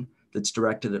aggression that's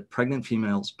directed at pregnant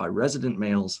females by resident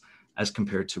males as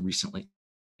compared to recently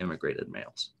immigrated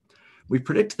males. We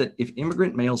predict that if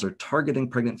immigrant males are targeting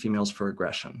pregnant females for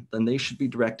aggression, then they should be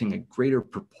directing a greater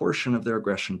proportion of their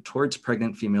aggression towards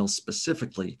pregnant females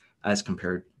specifically as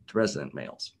compared to resident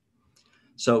males.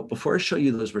 So before I show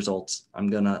you those results, I'm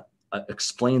going to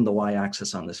explain the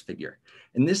y-axis on this figure.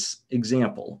 In this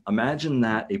example, imagine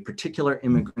that a particular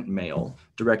immigrant male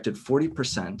directed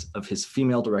 40% of his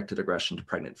female-directed aggression to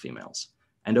pregnant females.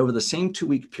 And over the same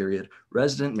 2-week period,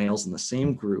 resident males in the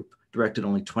same group directed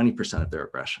only 20% of their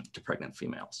aggression to pregnant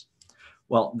females.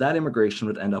 Well, that immigration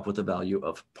would end up with a value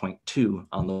of 0.2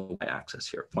 on the y-axis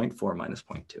here, 0.4 minus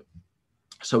 0.2.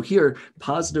 So here,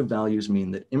 positive values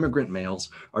mean that immigrant males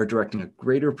are directing a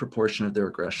greater proportion of their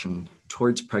aggression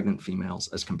towards pregnant females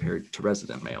as compared to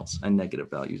resident males, and negative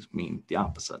values mean the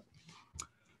opposite.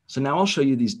 So now I'll show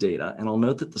you these data, and I'll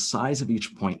note that the size of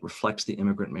each point reflects the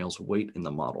immigrant male's weight in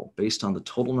the model based on the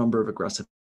total number of aggressive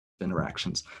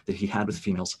interactions that he had with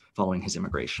females following his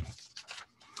immigration.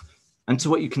 And so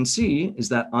what you can see is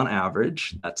that on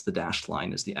average, that's the dashed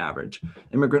line is the average,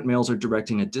 immigrant males are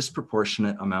directing a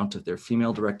disproportionate amount of their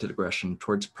female-directed aggression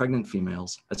towards pregnant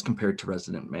females as compared to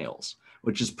resident males,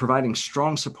 which is providing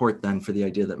strong support then for the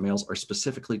idea that males are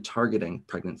specifically targeting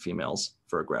pregnant females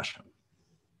for aggression.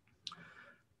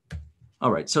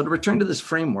 All right, so to return to this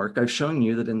framework, I've shown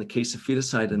you that in the case of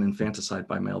feticide and infanticide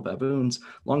by male baboons,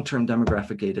 long-term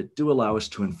demographic data do allow us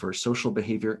to infer social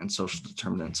behavior and social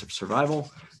determinants of survival.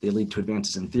 They lead to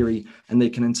advances in theory, and they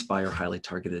can inspire highly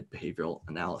targeted behavioral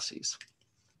analyses.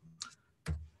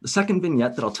 The second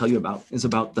vignette that I'll tell you about is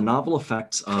about the novel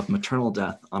effects of maternal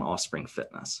death on offspring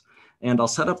fitness. And I'll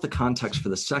set up the context for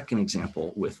the second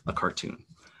example with a cartoon.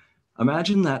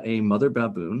 Imagine that a mother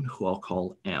baboon, who I'll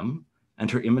call M, and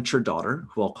her immature daughter,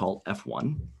 who I'll call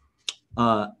F1,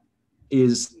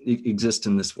 exist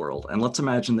in this world. And let's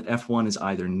imagine that F1 is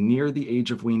either near the age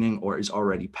of weaning or is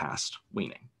already past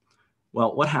weaning.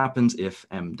 Well, what happens if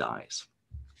M dies?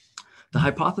 The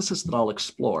hypothesis that I'll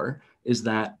explore is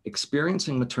that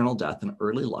experiencing maternal death in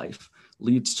early life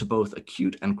leads to both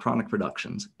acute and chronic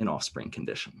reductions in offspring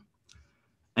condition.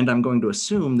 And I'm going to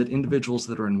assume that individuals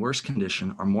that are in worse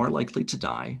condition are more likely to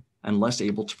die and less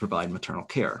able to provide maternal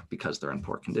care because they're in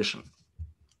poor condition.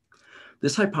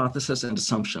 This hypothesis and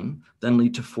assumption then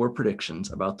lead to 4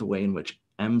 predictions about the way in which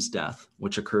M's death,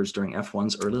 which occurs during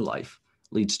F1's early life,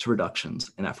 leads to reductions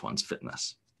in F1's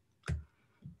fitness.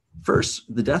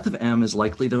 First, the death of M is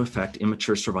likely to affect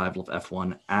immature survival of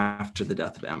F1 after the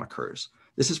death of M occurs.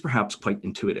 This is perhaps quite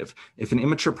intuitive. If an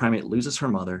immature primate loses her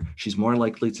mother, she's more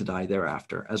likely to die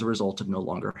thereafter as a result of no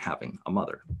longer having a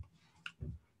mother.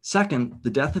 Second, the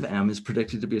death of M is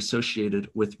predicted to be associated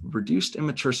with reduced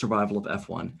immature survival of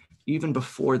F1 even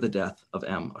before the death of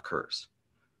M occurs.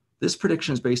 This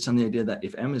prediction is based on the idea that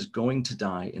if M is going to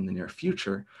die in the near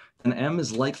future, then M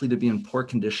is likely to be in poor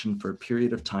condition for a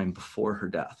period of time before her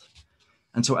death.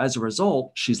 And so as a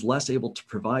result, she's less able to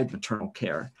provide maternal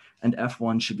care, and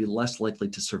F1 should be less likely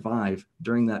to survive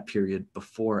during that period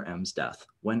before M's death,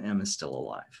 when M is still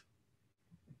alive.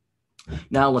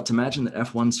 Now let's imagine that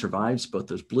F1 survives both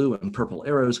those blue and purple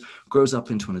arrows, grows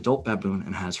up into an adult baboon,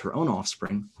 and has her own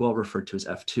offspring, who I'll refer to as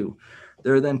F2.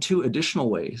 There are then 2 additional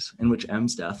ways in which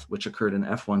M's death, which occurred in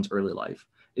F1's early life,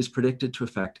 is predicted to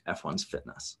affect F1's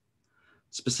fitness.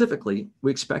 Specifically,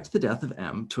 we expect the death of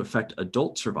M to affect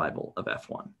adult survival of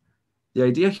F1. The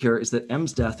idea here is that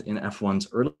M's death in F1's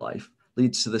early life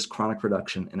leads to this chronic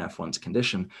reduction in F1's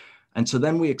condition, and so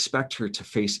then we expect her to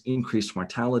face increased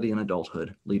mortality in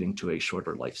adulthood, leading to a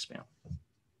shorter lifespan.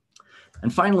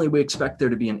 And finally, we expect there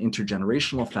to be an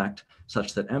intergenerational effect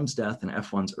such that M's death in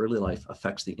F1's early life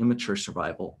affects the immature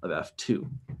survival of F2.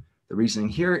 The reasoning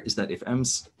here is that if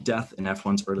M's death in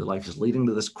F1's early life is leading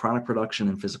to this chronic reduction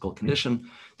in physical condition,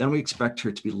 then we expect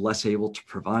her to be less able to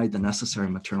provide the necessary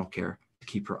maternal care to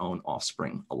keep her own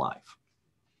offspring alive.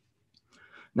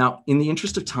 Now, in the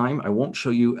interest of time, I won't show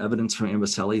you evidence from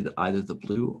Amboselli that either the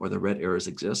blue or the red arrows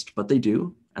exist, but they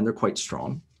do, and they're quite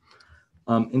strong.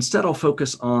 Instead, I'll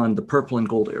focus on the purple and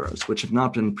gold arrows, which have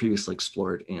not been previously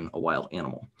explored in a wild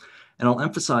animal. And I'll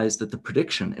emphasize that the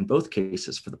prediction in both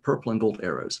cases for the purple and gold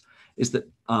arrows is that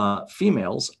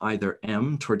females, either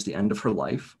M towards the end of her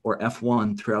life or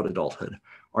F1 throughout adulthood,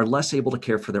 are less able to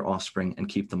care for their offspring and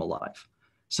keep them alive.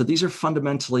 So these are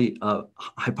fundamentally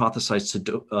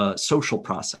hypothesized social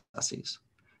processes.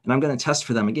 And I'm going to test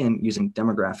for them again using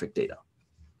demographic data.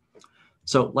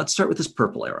 So let's start with this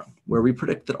purple arrow, where we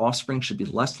predict that offspring should be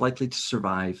less likely to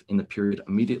survive in the period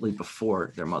immediately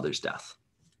before their mother's death.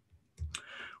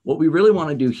 What we really want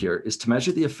to do here is to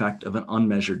measure the effect of an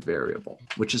unmeasured variable,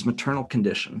 which is maternal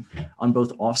condition, on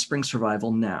both offspring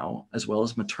survival now, as well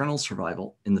as maternal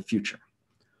survival in the future.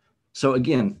 So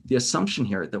again, the assumption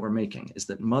here that we're making is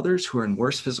that mothers who are in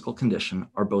worse physical condition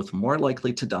are both more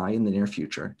likely to die in the near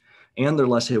future, and they're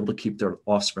less able to keep their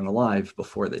offspring alive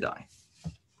before they die.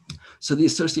 So the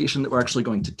association that we're actually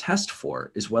going to test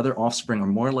for is whether offspring are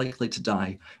more likely to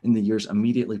die in the years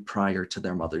immediately prior to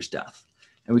their mother's death.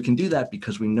 And we can do that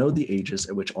because we know the ages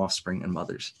at which offspring and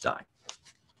mothers die.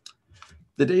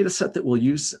 The data set that we'll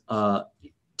use to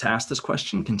to ask this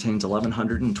question contains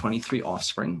 1,123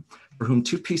 offspring for whom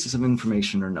two pieces of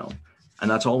information are known. And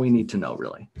that's all we need to know,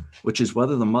 really, which is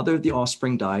whether the mother of the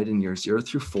offspring died in years 0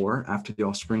 through 4 after the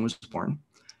offspring was born,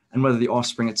 and whether the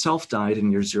offspring itself died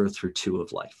in years 0 through 2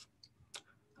 of life.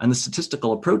 And the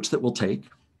statistical approach that we'll take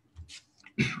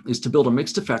is to build a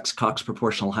mixed effects Cox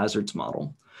proportional hazards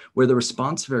model, where the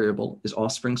response variable is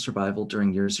offspring survival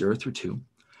during years 0 through 2,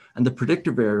 and the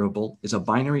predictor variable is a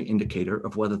binary indicator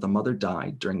of whether the mother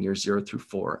died during years 0 through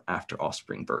 4 after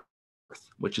offspring birth,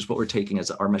 which is what we're taking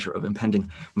as our measure of impending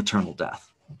maternal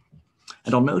death.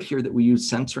 And I'll note here that we use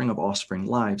censoring of offspring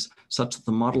lives such that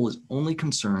the model is only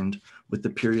concerned with the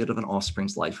period of an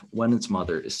offspring's life when its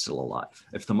mother is still alive.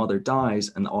 If the mother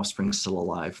dies and the offspring is still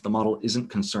alive, the model isn't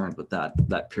concerned with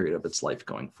that period of its life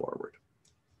going forward.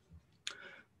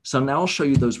 So now I'll show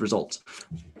you those results.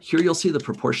 Here you'll see the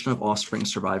proportion of offspring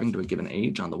surviving to a given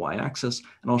age on the y-axis,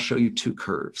 and I'll show you two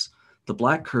curves. The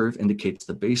black curve indicates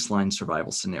the baseline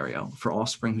survival scenario for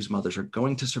offspring whose mothers are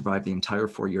going to survive the entire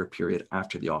 4-year period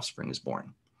after the offspring is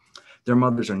born. Their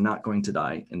mothers are not going to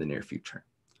die in the near future.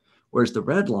 Whereas the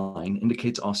red line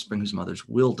indicates offspring whose mothers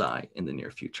will die in the near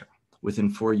future,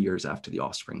 within 4 years after the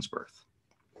offspring's birth.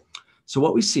 So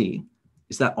what we see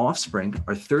is that offspring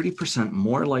are 30%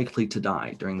 more likely to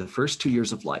die during the first 2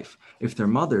 years of life if their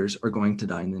mothers are going to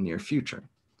die in the near future.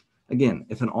 Again,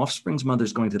 if an offspring's mother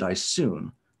is going to die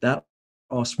soon, that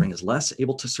offspring is less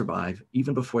able to survive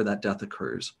even before that death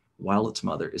occurs while its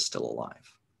mother is still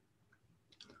alive.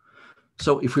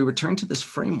 So if we return to this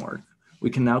framework, we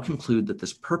can now conclude that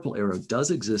this purple arrow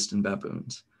does exist in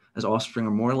baboons, as offspring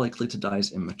are more likely to die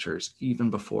as immatures even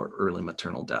before early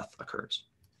maternal death occurs.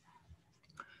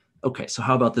 Okay, so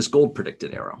how about this gold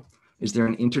predicted arrow? Is there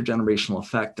an intergenerational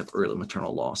effect of early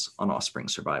maternal loss on offspring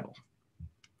survival?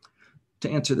 To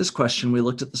answer this question, we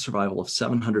looked at the survival of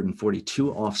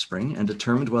 742 offspring and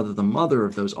determined whether the mother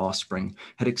of those offspring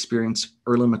had experienced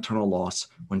early maternal loss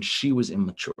when she was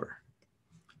immature.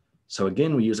 So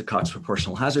again, we use a Cox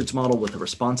proportional hazards model with a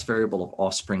response variable of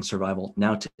offspring survival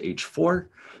now to age 4,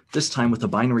 this time with a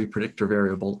binary predictor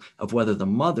variable of whether the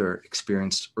mother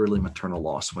experienced early maternal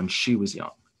loss when she was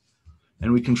young.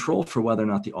 And we control for whether or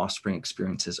not the offspring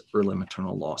experiences early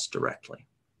maternal loss directly.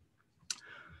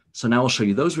 So now I'll show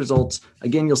you those results.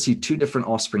 Again, you'll see two different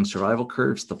offspring survival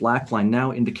curves. The black line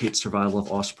now indicates survival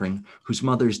of offspring whose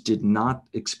mothers did not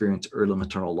experience early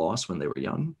maternal loss when they were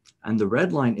young. And the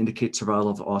red line indicates survival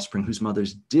of offspring whose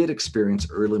mothers did experience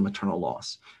early maternal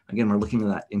loss. Again, we're looking at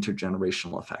that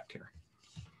intergenerational effect here.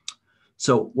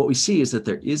 So what we see is that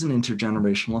there is an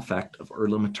intergenerational effect of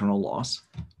early maternal loss,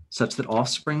 such that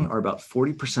offspring are about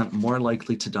 40% more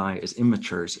likely to die as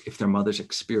immatures if their mothers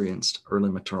experienced early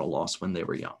maternal loss when they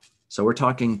were young. So we're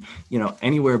talking,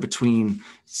 anywhere between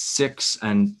 6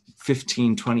 and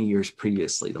 15, 20 years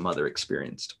previously, the mother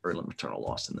experienced early maternal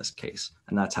loss in this case,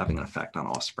 and that's having an effect on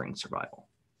offspring survival.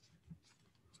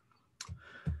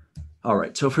 All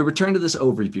right, so if we return to this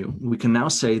overview, we can now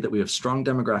say that we have strong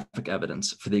demographic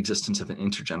evidence for the existence of an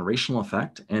intergenerational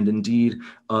effect, and indeed,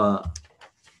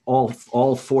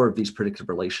 all 4 of these predictive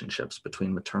relationships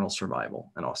between maternal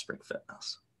survival and offspring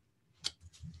fitness.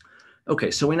 Okay,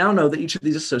 so we now know that each of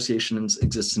these associations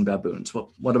exists in baboons.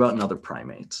 What about in other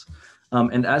primates?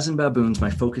 And as in baboons,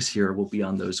 my focus here will be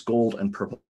on those gold and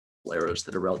purple arrows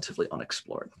that are relatively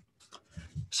unexplored.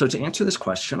 So to answer this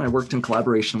question, I worked in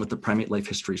collaboration with the Primate Life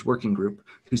Histories Working Group,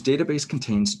 whose database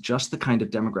contains just the kind of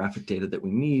demographic data that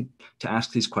we need to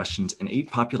ask these questions in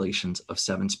 8 populations of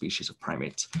 7 species of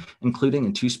primates, including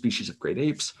in 2 species of great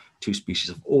apes, 2 species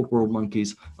of Old World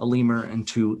monkeys, a lemur, and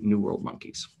 2 New World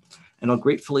monkeys. And I'll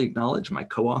gratefully acknowledge my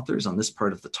co-authors on this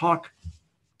part of the talk,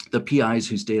 the PIs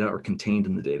whose data are contained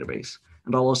in the database,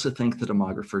 and I'll also thank the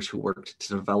demographers who worked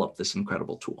to develop this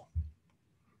incredible tool.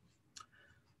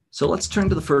 So let's turn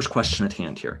to the first question at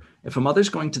hand here. If a mother's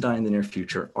going to die in the near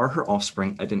future, are her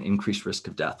offspring at an increased risk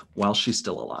of death while she's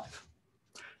still alive?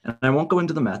 And I won't go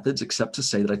into the methods except to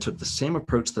say that I took the same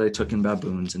approach that I took in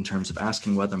baboons in terms of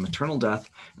asking whether maternal death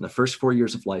in the first 4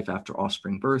 years of life after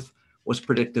offspring birth was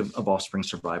predictive of offspring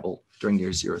survival during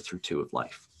years 0 through 2 of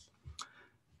life.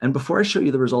 And before I show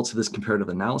you the results of this comparative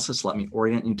analysis, let me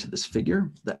orient you to this figure.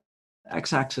 The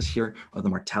x-axis here are the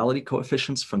mortality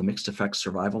coefficients from the mixed effects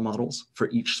survival models for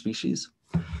each species.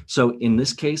 So in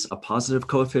this case, a positive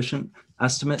coefficient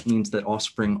estimate means that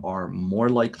offspring are more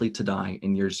likely to die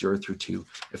in years 0 through 2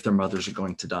 if their mothers are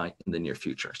going to die in the near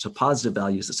future. So positive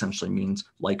values essentially means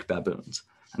like baboons.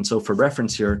 And so for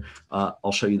reference here,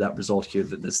 I'll show you that result here,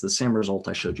 that it's the same result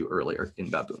I showed you earlier in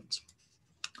baboons.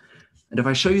 And if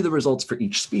I show you the results for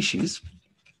each species,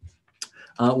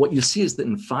 what you see is that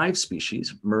in 5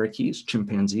 species, muriquis,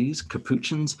 chimpanzees,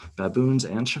 capuchins, baboons,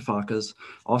 and shafakas,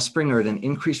 offspring are at an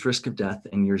increased risk of death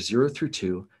in years 0 through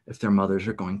 2 if their mothers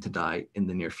are going to die in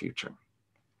the near future.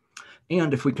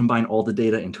 And if we combine all the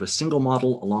data into a single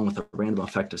model along with a random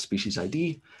effect of species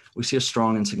ID, we see a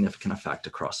strong and significant effect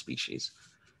across species.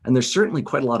 And there's certainly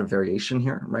quite a lot of variation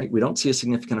here, right? We don't see a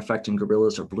significant effect in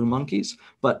gorillas or blue monkeys,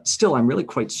 but still I'm really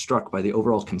quite struck by the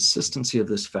overall consistency of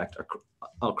this effect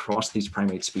across these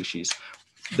primate species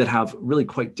that have really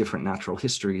quite different natural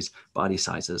histories, body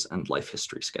sizes, and life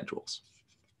history schedules.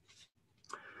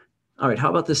 All right, how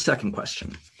about this second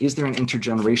question? Is there an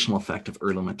intergenerational effect of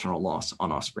early maternal loss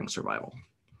on offspring survival?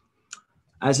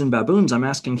 As in baboons, I'm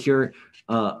asking here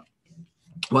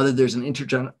whether there's an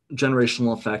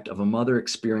intergenerational effect of a mother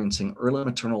experiencing early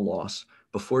maternal loss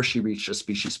before she reached a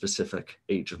species-specific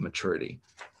age of maturity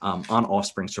on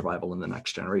offspring survival in the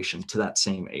next generation to that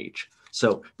same age.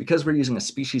 So because we're using a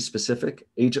species-specific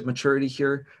age of maturity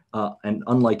here, and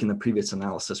unlike in the previous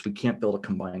analysis, we can't build a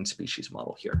combined species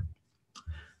model here.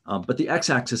 But the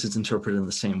x-axis is interpreted in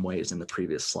the same way as in the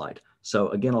previous slide. So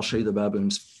again, I'll show you the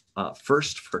baboons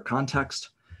first for context.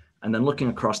 And then looking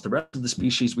across the rest of the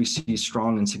species, we see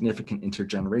strong and significant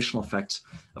intergenerational effects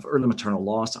of early maternal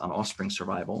loss on offspring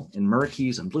survival in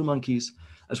muriquis and blue monkeys,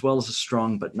 as well as a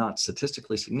strong but not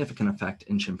statistically significant effect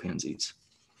in chimpanzees.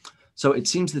 So it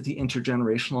seems that the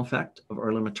intergenerational effect of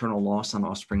early maternal loss on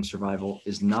offspring survival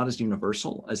is not as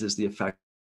universal as is the effect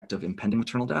of impending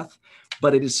maternal death,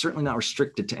 but it is certainly not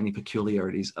restricted to any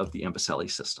peculiarities of the Ambicelli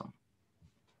system.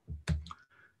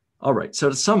 All right, so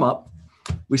to sum up,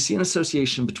 we see an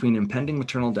association between impending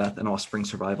maternal death and offspring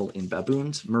survival in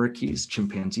baboons, muriquis,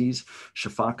 chimpanzees,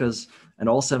 shafakas, and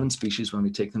all 7 species when we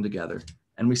take them together.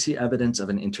 And we see evidence of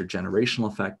an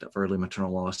intergenerational effect of early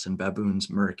maternal loss in baboons,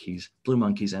 muriquis, blue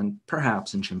monkeys, and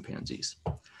perhaps in chimpanzees.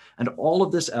 And all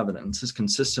of this evidence is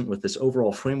consistent with this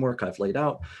overall framework I've laid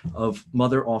out of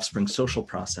mother-offspring social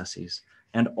processes.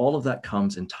 And all of that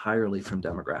comes entirely from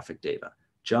demographic data,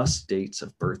 just dates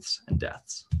of births and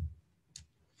deaths.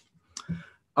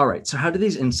 All right, so how do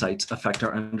these insights affect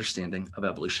our understanding of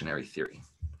evolutionary theory?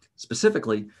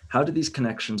 Specifically, how do these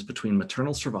connections between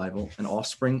maternal survival and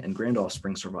offspring and grand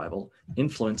offspring survival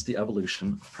influence the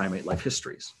evolution of primate life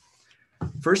histories?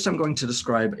 First, I'm going to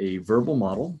describe a verbal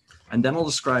model, and then I'll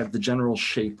describe the general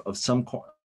shape of some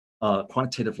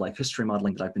quantitative life history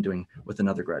modeling that I've been doing with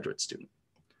another graduate student.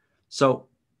 So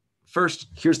first,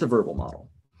 here's the verbal model.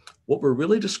 What we're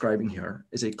really describing here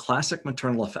is a classic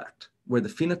maternal effect, where the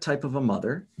phenotype of a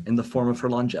mother in the form of her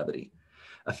longevity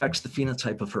affects the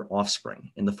phenotype of her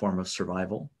offspring in the form of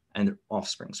survival and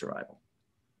offspring survival.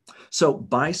 So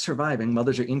by surviving,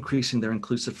 mothers are increasing their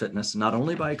inclusive fitness, not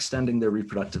only by extending their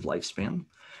reproductive lifespan,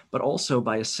 but also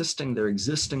by assisting their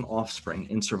existing offspring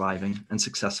in surviving and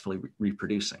successfully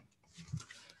reproducing.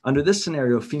 Under this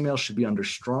scenario, females should be under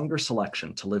stronger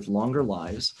selection to live longer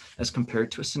lives as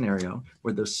compared to a scenario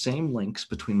where those same links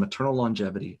between maternal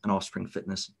longevity and offspring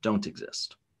fitness don't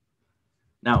exist.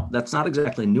 Now, that's not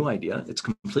exactly a new idea. It's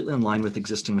completely in line with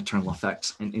existing maternal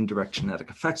effects and indirect genetic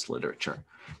effects literature.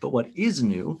 But what is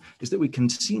new is that we can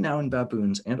see now in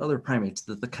baboons and other primates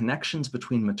that the connections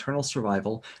between maternal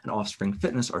survival and offspring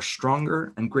fitness are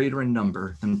stronger and greater in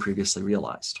number than previously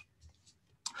realized.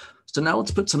 So now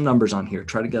let's put some numbers on here,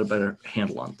 try to get a better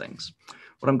handle on things.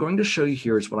 What I'm going to show you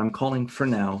here is what I'm calling for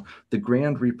now the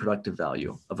grand reproductive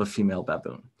value of a female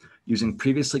baboon, using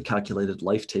previously calculated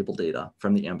life table data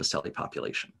from the Ambicelli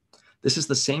population. This is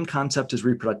the same concept as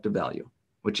reproductive value,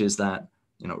 which is that,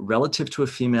 relative to a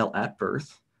female at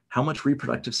birth, how much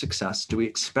reproductive success do we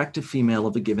expect a female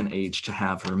of a given age to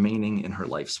have remaining in her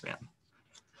lifespan?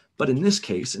 But in this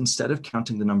case, instead of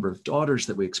counting the number of daughters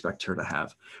that we expect her to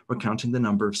have, we're counting the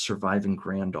number of surviving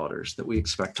granddaughters that we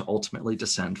expect to ultimately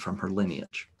descend from her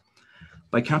lineage.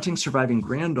 By counting surviving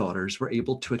granddaughters, we're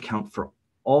able to account for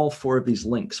all 4 of these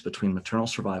links between maternal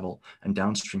survival and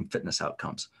downstream fitness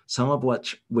outcomes, some of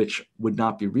which would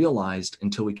not be realized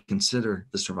until we consider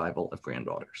the survival of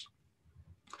granddaughters.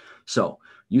 So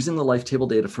using the life table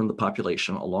data from the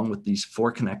population, along with these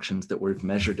 4 connections that we've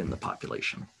measured in the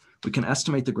population, we can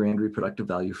estimate the grand reproductive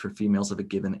value for females of a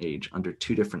given age under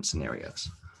 2 different scenarios.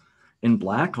 In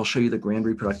black, I'll show you the grand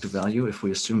reproductive value if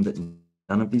we assume that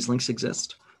none of these links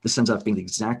exist. This ends up being the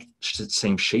exact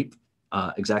same shape,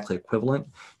 exactly equivalent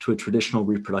to a traditional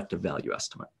reproductive value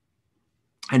estimate.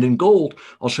 And in gold,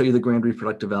 I'll show you the grand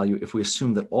reproductive value if we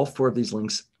assume that all 4 of these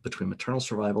links between maternal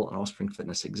survival and offspring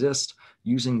fitness exist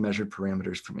using measured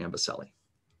parameters from Ambicelli.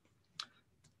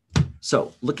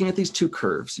 So looking at these 2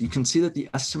 curves, you can see that the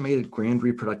estimated grand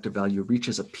reproductive value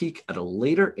reaches a peak at a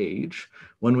later age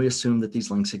when we assume that these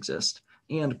links exist,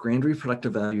 and grand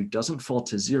reproductive value doesn't fall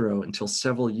to zero until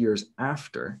several years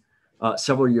later,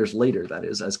 that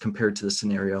is, as compared to the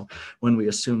scenario when we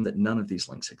assume that none of these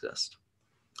links exist.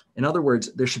 In other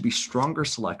words, there should be stronger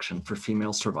selection for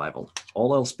female survival,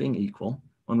 all else being equal,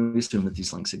 when we assume that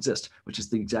these links exist, which is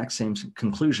the exact same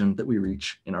conclusion that we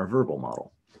reach in our verbal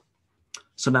model.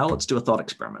 So now let's do a thought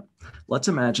experiment. Let's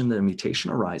imagine that a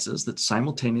mutation arises that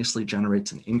simultaneously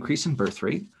generates an increase in birth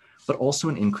rate, but also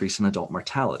an increase in adult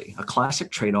mortality, a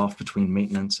classic trade-off between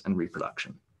maintenance and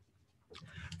reproduction.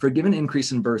 For a given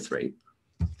increase in birth rate,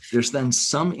 there's then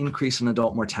some increase in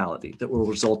adult mortality that will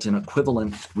result in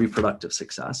equivalent reproductive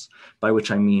success, by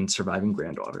which I mean surviving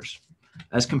granddaughters,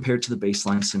 as compared to the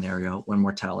baseline scenario when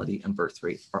mortality and birth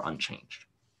rate are unchanged.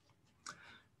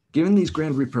 Given these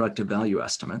grand reproductive value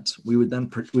estimates, we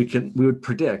would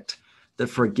predict that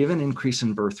for a given increase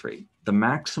in birth rate, the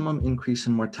maximum increase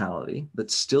in mortality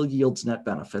that still yields net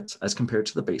benefits as compared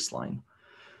to the baseline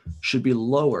should be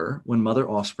lower when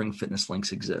mother-offspring fitness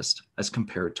links exist as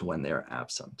compared to when they are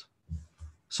absent.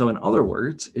 So in other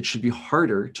words, it should be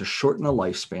harder to shorten a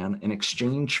lifespan in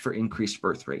exchange for increased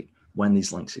birth rate when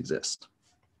these links exist.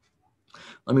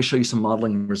 Let me show you some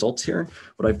modeling results here.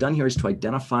 What I've done here is to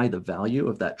identify the value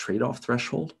of that trade-off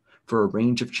threshold for a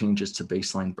range of changes to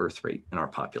baseline birth rate in our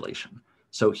population.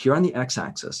 So here on the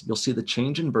x-axis, you'll see the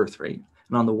change in birth rate.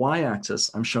 And on the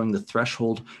y-axis, I'm showing the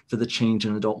threshold for the change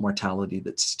in adult mortality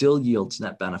that still yields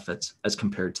net benefits as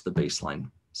compared to the baseline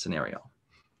scenario.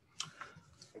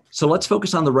 So let's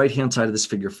focus on the right-hand side of this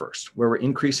figure first, where we're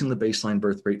increasing the baseline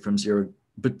birth rate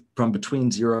from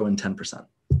between 0 and 10%.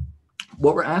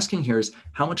 What we're asking here is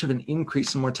how much of an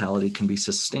increase in mortality can be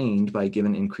sustained by a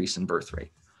given increase in birth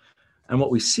rate. And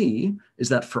what we see is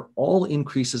that for all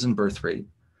increases in birth rate,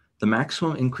 the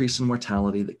maximum increase in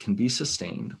mortality that can be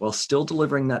sustained while still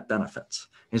delivering net benefits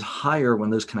is higher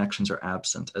when those connections are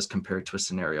absent as compared to a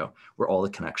scenario where all the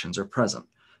connections are present.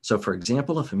 So for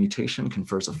example, if a mutation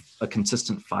confers a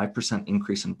consistent 5%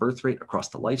 increase in birth rate across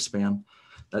the lifespan,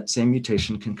 that same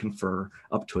mutation can confer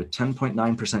up to a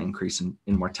 10.9% increase in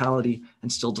mortality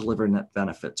and still deliver net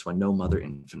benefits when no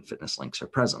mother-infant fitness links are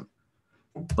present.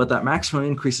 But that maximum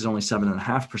increase is only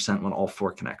 7.5% when all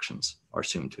 4 connections are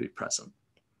assumed to be present.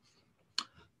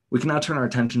 We can now turn our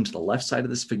attention to the left side of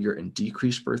this figure and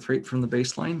decrease birth rate from the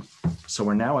baseline. So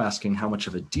we're now asking how much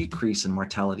of a decrease in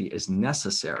mortality is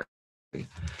necessary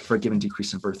for a given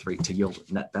decrease in birth rate to yield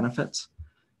net benefits.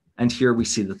 And here we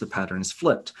see that the pattern is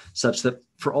flipped, such that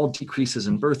for all decreases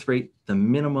in birth rate, the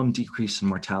minimum decrease in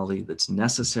mortality that's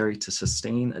necessary to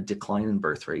sustain a decline in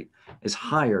birth rate is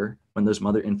higher when those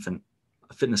mother-infant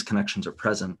fitness connections are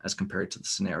present as compared to the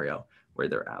scenario where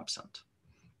they're absent.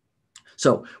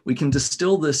 So we can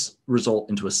distill this result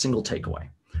into a single takeaway,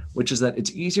 which is that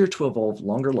it's easier to evolve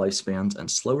longer lifespans and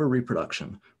slower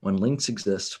reproduction when links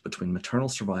exist between maternal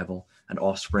survival and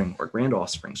offspring or grand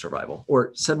offspring survival.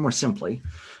 Or said more simply,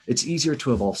 it's easier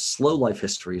to evolve slow life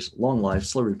histories, long life,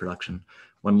 slow reproduction,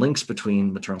 when links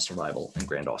between maternal survival and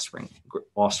grand offspring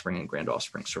and grand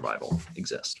offspring survival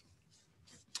exist.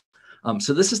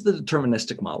 So this is the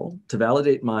deterministic model. To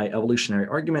validate my evolutionary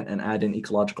argument and add in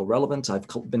ecological relevance, I've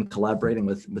been collaborating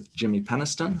with Jimmy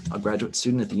Peniston, a graduate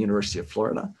student at the University of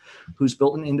Florida, who's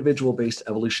built an individual-based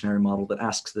evolutionary model that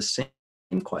asks the same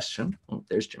question, oh,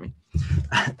 there's Jimmy,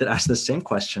 that asks the same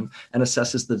question and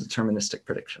assesses the deterministic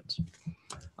predictions.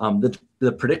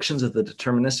 The predictions of the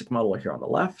deterministic model are here on the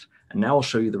left, and now I'll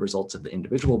show you the results of the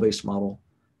individual-based model.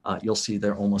 You'll see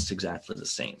they're almost exactly the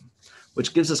same,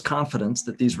 which gives us confidence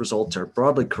that these results are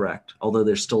broadly correct, although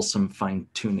there's still some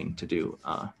fine-tuning to do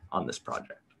on this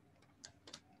project.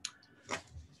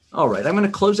 All right, I'm going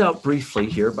to close out briefly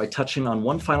here by touching on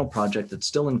one final project that's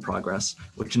still in progress,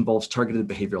 which involves targeted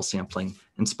behavioral sampling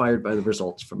inspired by the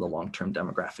results from the long-term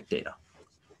demographic data.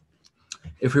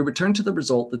 If we return to the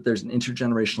result that there's an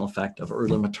intergenerational effect of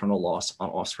early maternal loss on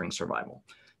offspring survival,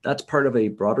 that's part of a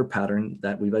broader pattern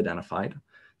that we've identified,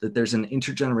 that there's an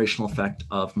intergenerational effect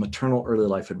of maternal early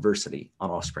life adversity on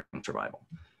offspring survival.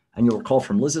 And you'll recall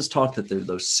from Liz's talk that there are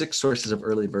those 6 sources of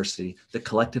early adversity that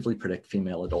collectively predict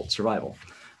female adult survival.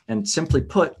 And simply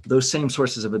put, those same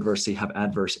sources of adversity have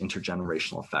adverse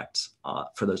intergenerational effects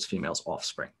for those females'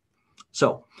 offspring.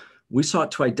 So we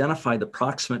sought to identify the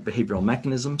proximate behavioral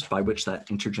mechanisms by which that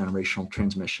intergenerational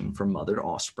transmission from mother to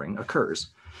offspring occurs.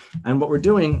 And what we're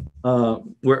doing,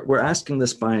 we're asking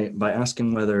this by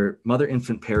asking whether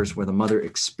mother-infant pairs where the mother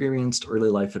experienced early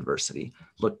life adversity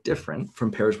look different from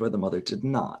pairs where the mother did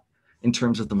not, in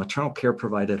terms of the maternal care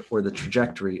provided or the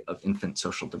trajectory of infant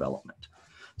social development.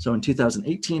 So in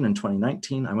 2018 and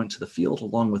 2019, I went to the field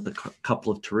along with a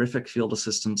couple of terrific field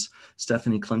assistants,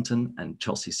 Stephanie Clinton and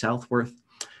Chelsea Southworth.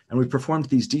 And we performed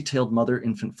these detailed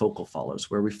mother-infant focal follows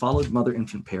where we followed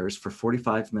mother-infant pairs for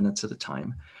 45 minutes at a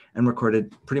time and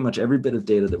recorded pretty much every bit of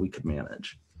data that we could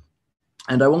manage.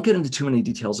 And I won't get into too many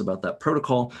details about that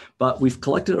protocol, but we've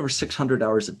collected over 600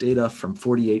 hours of data from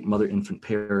 48 mother-infant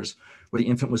pairs where the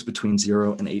infant was between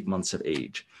 0 and 8 months of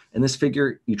age. In this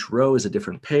figure, each row is a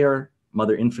different pair,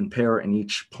 mother-infant pair, and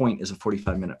each point is a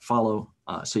 45-minute follow.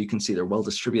 So you can see they're well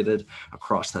distributed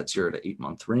across that 0 to 8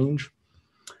 month range.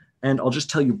 And I'll just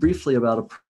tell you briefly about a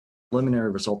preliminary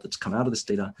result that's come out of this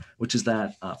data, which is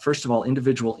that, first of all,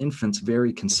 individual infants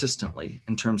vary consistently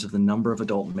in terms of the number of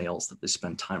adult males that they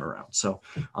spend time around. So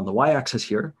on the y-axis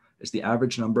here is the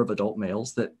average number of adult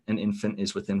males that an infant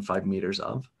is within 5 meters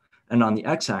of. And on the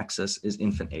x-axis is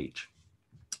infant age.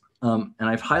 And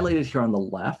I've highlighted here on the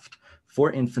left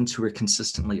 4 infants who are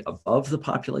consistently above the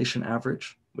population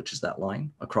average, which is that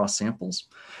line across samples.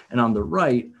 And on the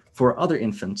right, 4 other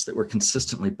infants that were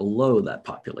consistently below that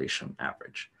population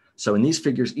average. So in these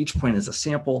figures, each point is a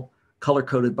sample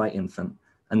color-coded by infant,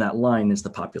 and that line is the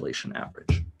population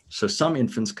average. So some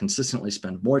infants consistently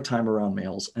spend more time around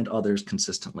males and others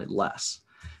consistently less.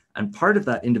 And part of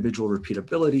that individual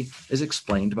repeatability is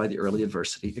explained by the early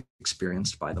adversity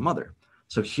experienced by the mother.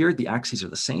 So here the axes are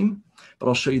the same, but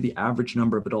I'll show you the average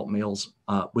number of adult males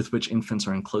with which infants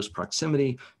are in close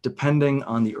proximity, depending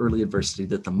on the early adversity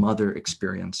that the mother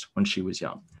experienced when she was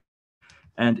young.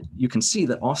 And you can see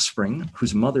that offspring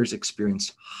whose mothers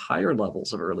experienced higher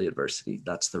levels of early adversity,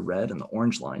 that's the red and the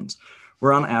orange lines,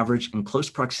 were on average in close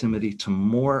proximity to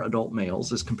more adult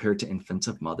males as compared to infants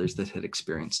of mothers that had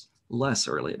experienced less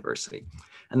early adversity.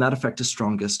 And that effect is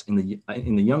strongest in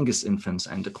the youngest infants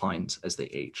and declines as they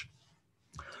age.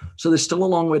 So there's still a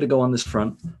long way to go on this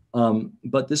front,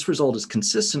 but this result is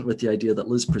consistent with the idea that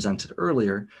Liz presented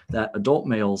earlier, that adult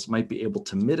males might be able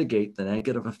to mitigate the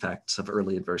negative effects of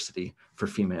early adversity for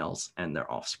females and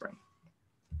their offspring.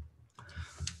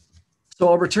 So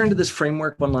I'll return to this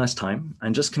framework one last time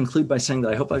and just conclude by saying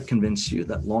that I hope I've convinced you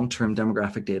that long-term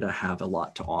demographic data have a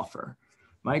lot to offer.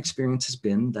 My experience has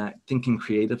been that thinking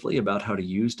creatively about how to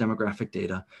use demographic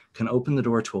data can open the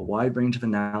door to a wide range of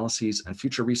analyses and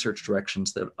future research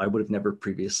directions that I would have never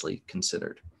previously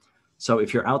considered. So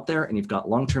if you're out there and you've got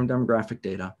long-term demographic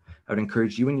data, I would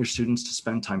encourage you and your students to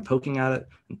spend time poking at it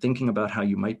and thinking about how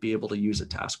you might be able to use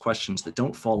it to ask questions that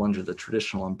don't fall under the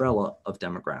traditional umbrella of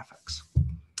demographics.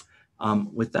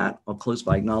 With that, I'll close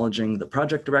by acknowledging the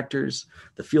project directors,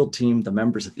 the field team, the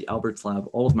members at the Alberts Lab,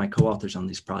 all of my co-authors on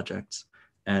these projects,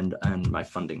 and my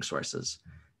funding sources.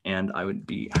 And I would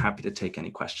be happy to take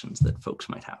any questions that folks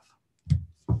might have.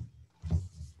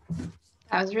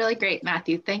 That was really great,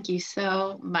 Matthew. Thank you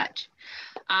so much.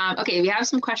 Okay, we have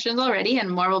some questions already and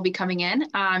more will be coming in,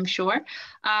 I'm sure.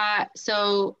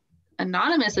 So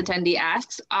anonymous attendee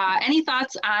asks, any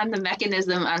thoughts on the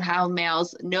mechanism on how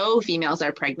males know females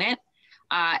are pregnant?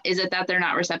 Is it that they're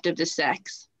not receptive to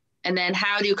sex? And then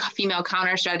how do female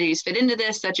counter strategies fit into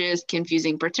this, such as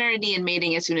confusing paternity and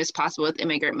mating as soon as possible with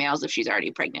immigrant males if she's already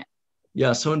pregnant?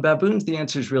 Yeah, so in baboons, the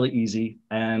answer is really easy.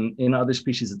 And in other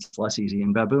species, it's less easy.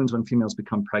 In baboons, when females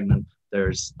become pregnant,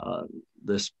 there's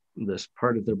this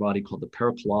part of their body called the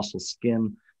paracolossal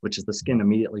skin, which is the skin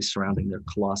immediately surrounding their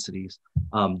callosities,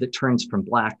 that turns from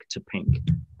black to pink.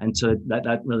 And so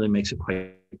that really makes it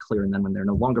quite clear. And then when they're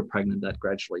no longer pregnant, that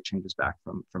gradually changes back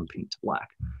from pink to black.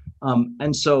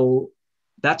 And so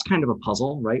that's kind of a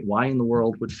puzzle, right? Why in the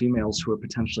world would females who are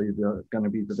potentially going to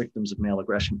be the victims of male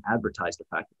aggression advertise the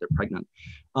fact that they're pregnant?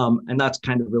 And that's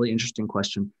kind of a really interesting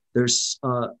question. There's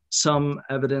some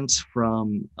evidence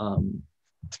from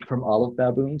olive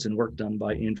baboons and work done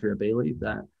by Andrea Bailey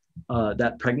that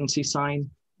that pregnancy sign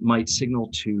might signal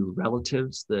to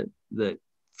relatives that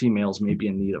females may be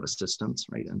in need of assistance,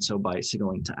 right? And so by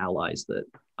signaling to allies that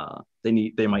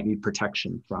they might need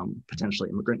protection from potentially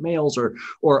immigrant males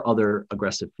or other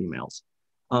aggressive females.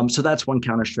 So that's one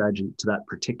counter strategy to that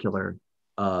particular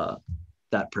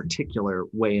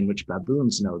way in which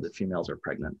baboons know that females are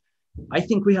pregnant. I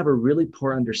think we have a really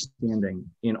poor understanding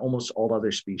in almost all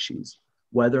other species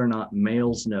whether or not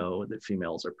males know that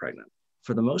females are pregnant.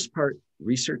 For the most part,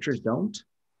 researchers don't,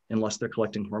 unless they're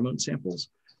collecting hormone samples.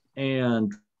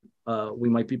 And we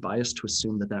might be biased to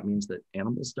assume that that means that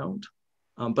animals don't.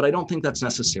 But I don't think that's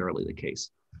necessarily the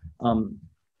case. And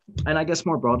I guess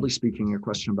more broadly speaking, your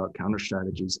question about counter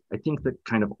strategies, I think that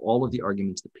kind of all of the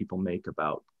arguments that people make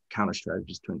about counter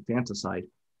strategies to infanticide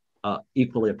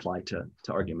equally apply to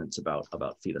arguments about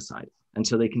feticide. And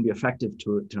so they can be effective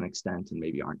to an extent and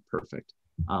maybe aren't perfect.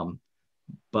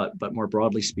 But more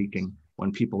broadly speaking,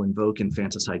 when people invoke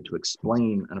infanticide to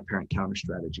explain an apparent counter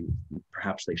strategy,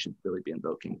 perhaps they should really be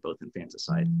invoking both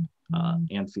infanticide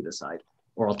and feticide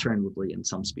or alternatively, in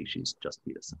some species, just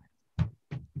feticide.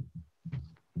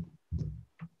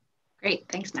 Great,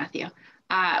 thanks, Matthew.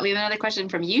 We have another question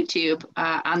from YouTube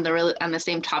on the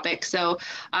same topic. So,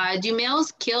 do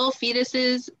males kill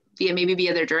fetuses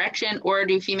via their direction, or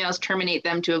do females terminate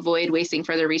them to avoid wasting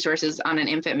further resources on an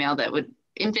infant male that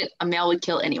a male would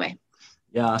kill anyway?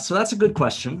 Yeah, so that's a good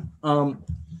question. I'll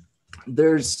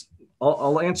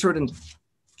answer it in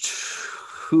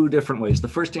two different ways. The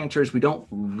first answer is we don't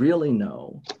really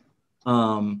know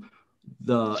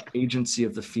the agency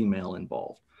of the female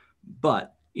involved,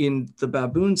 but in the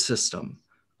baboon system,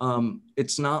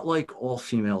 it's not like all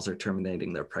females are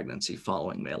terminating their pregnancy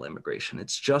following male immigration.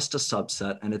 It's just a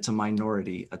subset, and it's a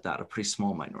minority at that, a pretty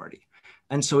small minority.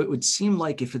 And so it would seem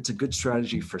like if it's a good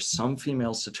strategy for some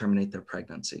females to terminate their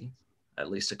pregnancy, at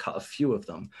least a few of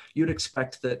them, you'd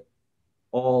expect that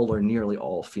all or nearly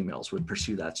all females would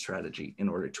pursue that strategy in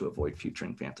order to avoid future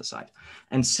infanticide.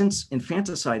 And since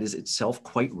infanticide is itself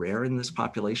quite rare in this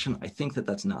population, I think that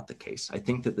that's not the case. I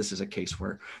think that this is a case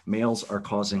where males are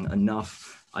causing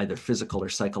enough either physical or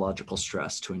psychological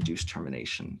stress to induce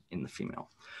termination in the female.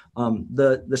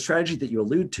 The strategy that you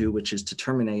allude to, which is to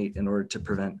terminate in order to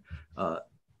prevent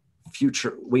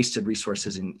future wasted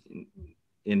resources in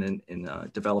a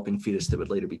developing fetus that would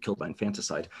later be killed by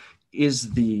infanticide,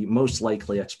 is the most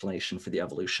likely explanation for the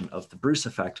evolution of the Bruce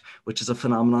effect, which is a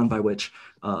phenomenon by which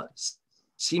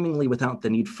seemingly without the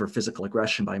need for physical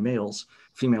aggression by males,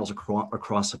 females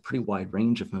across a pretty wide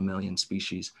range of mammalian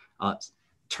species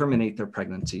terminate their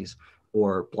pregnancies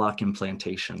or block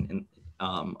implantation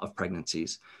of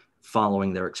pregnancies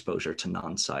following their exposure to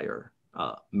non-sire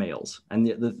males. And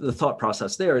the thought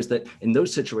process there is that in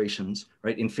those situations,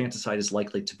 right, infanticide is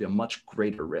likely to be a much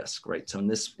greater risk, right? So in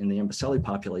the Ambicelli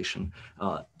population,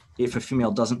 if a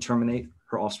female doesn't terminate,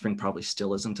 her offspring probably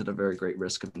still isn't at a very great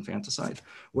risk of infanticide.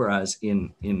 Whereas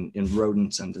in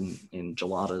rodents and in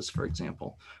geladas, for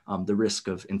example, the risk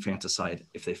of infanticide,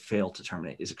 if they fail to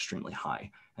terminate, is extremely high.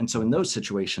 And so in those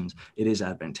situations, it is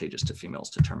advantageous to females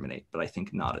to terminate, but I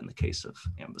think not in the case of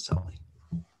Ambicelli.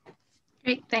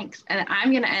 Great, thanks. And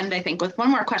I'm going to end, I think, with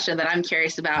one more question that I'm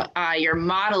curious about, your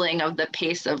modeling of the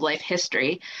pace of life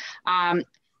history. Have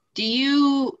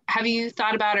you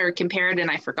thought about or compared,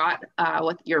 and I forgot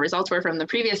what your results were from the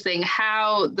previous thing,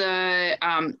 how the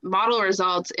model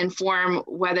results inform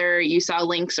whether you saw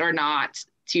links or not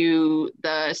to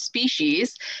the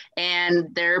species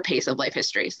and their pace of life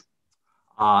histories?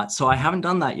 So I haven't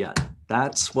done that yet.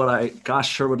 That's what I,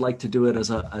 sure would like to do it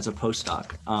as a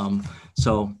postdoc.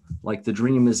 So like the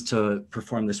dream is to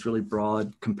perform this really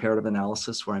broad comparative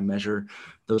analysis where I measure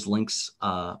those links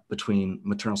between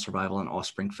maternal survival and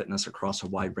offspring fitness across a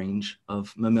wide range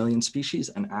of mammalian species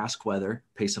and ask whether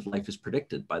pace of life is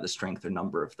predicted by the strength or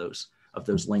number of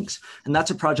those links. And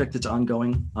that's a project that's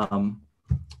ongoing.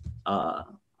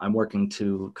 I'm working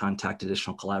to contact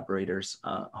additional collaborators.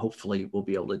 Hopefully we'll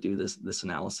be able to do this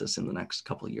analysis in the next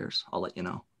couple of years. I'll let you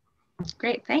know.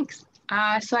 Great, thanks.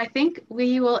 So I think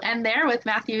we will end there with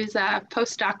Matthew's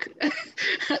postdoc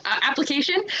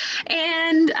application.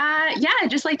 And yeah, I'd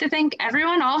just like to thank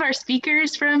everyone, all of our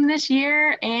speakers from this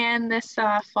year and this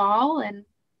fall, and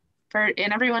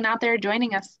everyone out there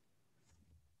joining us.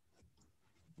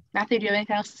 Matthew, do you have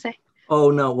anything else to say? Oh,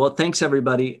 no. Well, thanks,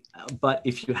 everybody. But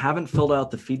if you haven't filled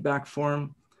out the feedback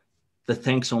form, the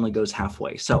thanks only goes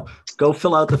halfway. So go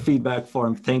fill out the feedback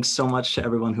form. Thanks so much to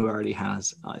everyone who already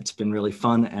has. It's been really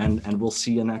fun, and we'll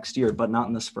see you next year, but not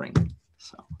in the spring.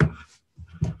 So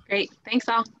great. Thanks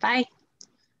all. Bye.